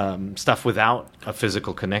stuff without a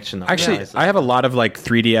physical connection. Actually, I have a lot of like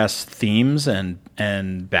 3DS themes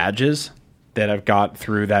and badges that I've got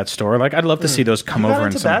through that store. Like, I'd love to see those come over.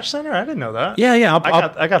 Into Badge Center? I didn't know that. Yeah.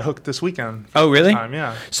 I got hooked this weekend. Oh, really?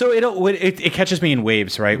 Yeah. So it catches me in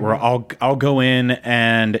waves, right? Where I'll go in,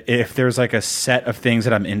 and if there's like a set of things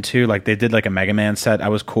that I'm into, like they did like a Mega Man set I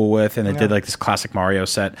was cool with, and they did like this classic Mario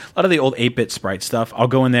set. A lot of the old 8-bit sprite stuff. I'll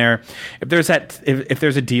go in there. If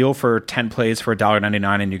there's a deal for 10 plays for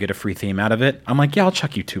 $1.99 and you get a free theme out of it, I'm like, yeah, I'll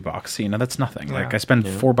chuck you $2. That's nothing. Yeah. Like I spend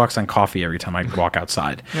 $4 on coffee every time I walk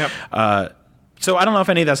outside. Yep. So I don't know if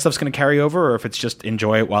any of that stuff's going to carry over, or if it's just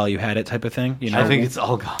enjoy it while you had it type of thing. I think it's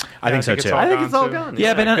all gone. I think so too. I think it's all gone.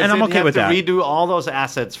 Yeah, but and I'm okay with that. Redo all those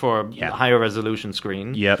assets for a higher resolution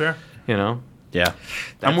screen. Yep. Sure. Yeah.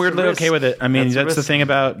 I'm weirdly okay with it. I mean, that's the thing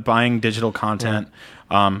about buying digital content,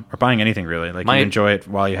 or buying anything really. Like, you enjoy it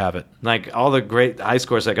while you have it. Like, all the great high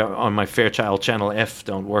scores I got on my Fairchild Channel F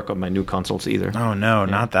don't work on my new consoles either. Oh, no,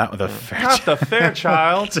 not that with a Fairchild. Not the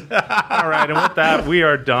Fairchild. All right, and with that, we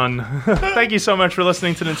are done. Thank you so much for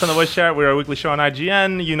listening to Nintendo Voice Chat. We're a weekly show on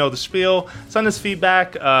IGN. You know the spiel. Send us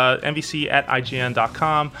feedback,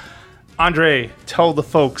 nvc@ign.com. Andre, tell the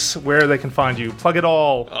folks where they can find you. Plug it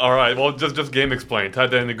all. All right, well, just Game Explain.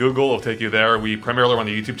 Type that into Google, it'll take you there. We primarily run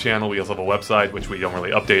the YouTube channel. We also have a website, which we don't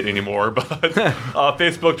really update anymore. But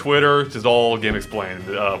Facebook, Twitter, just all Game Explain.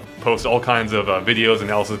 Post all kinds of videos,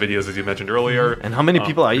 analysis videos, as you mentioned earlier. And how many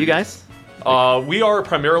people are you guys? We are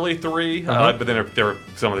primarily 3, but then there are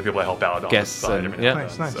some of the people that help out on Guests the side. and- yeah.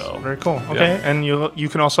 Nice. So, Very cool. Okay, and you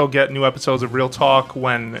can also get new episodes of Real Talk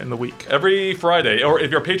when in the week? every Friday, or if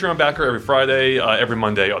you're a Patreon backer, every Friday, every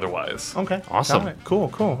Monday otherwise. Okay. Awesome. Got it.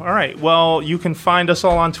 Cool. All right. Well, you can find us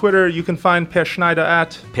all on Twitter. You can find Per Schneider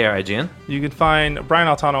at. Per IGN. You can find Brian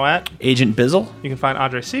Altano at. Agent Bizzle. You can find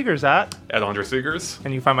Andre Seegers at. At Andre Seegers.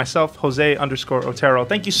 And you can find myself, Jose_Otero.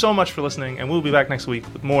 Thank you so much for listening, and we'll be back next week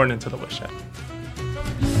with more Nintendo Wish Chat.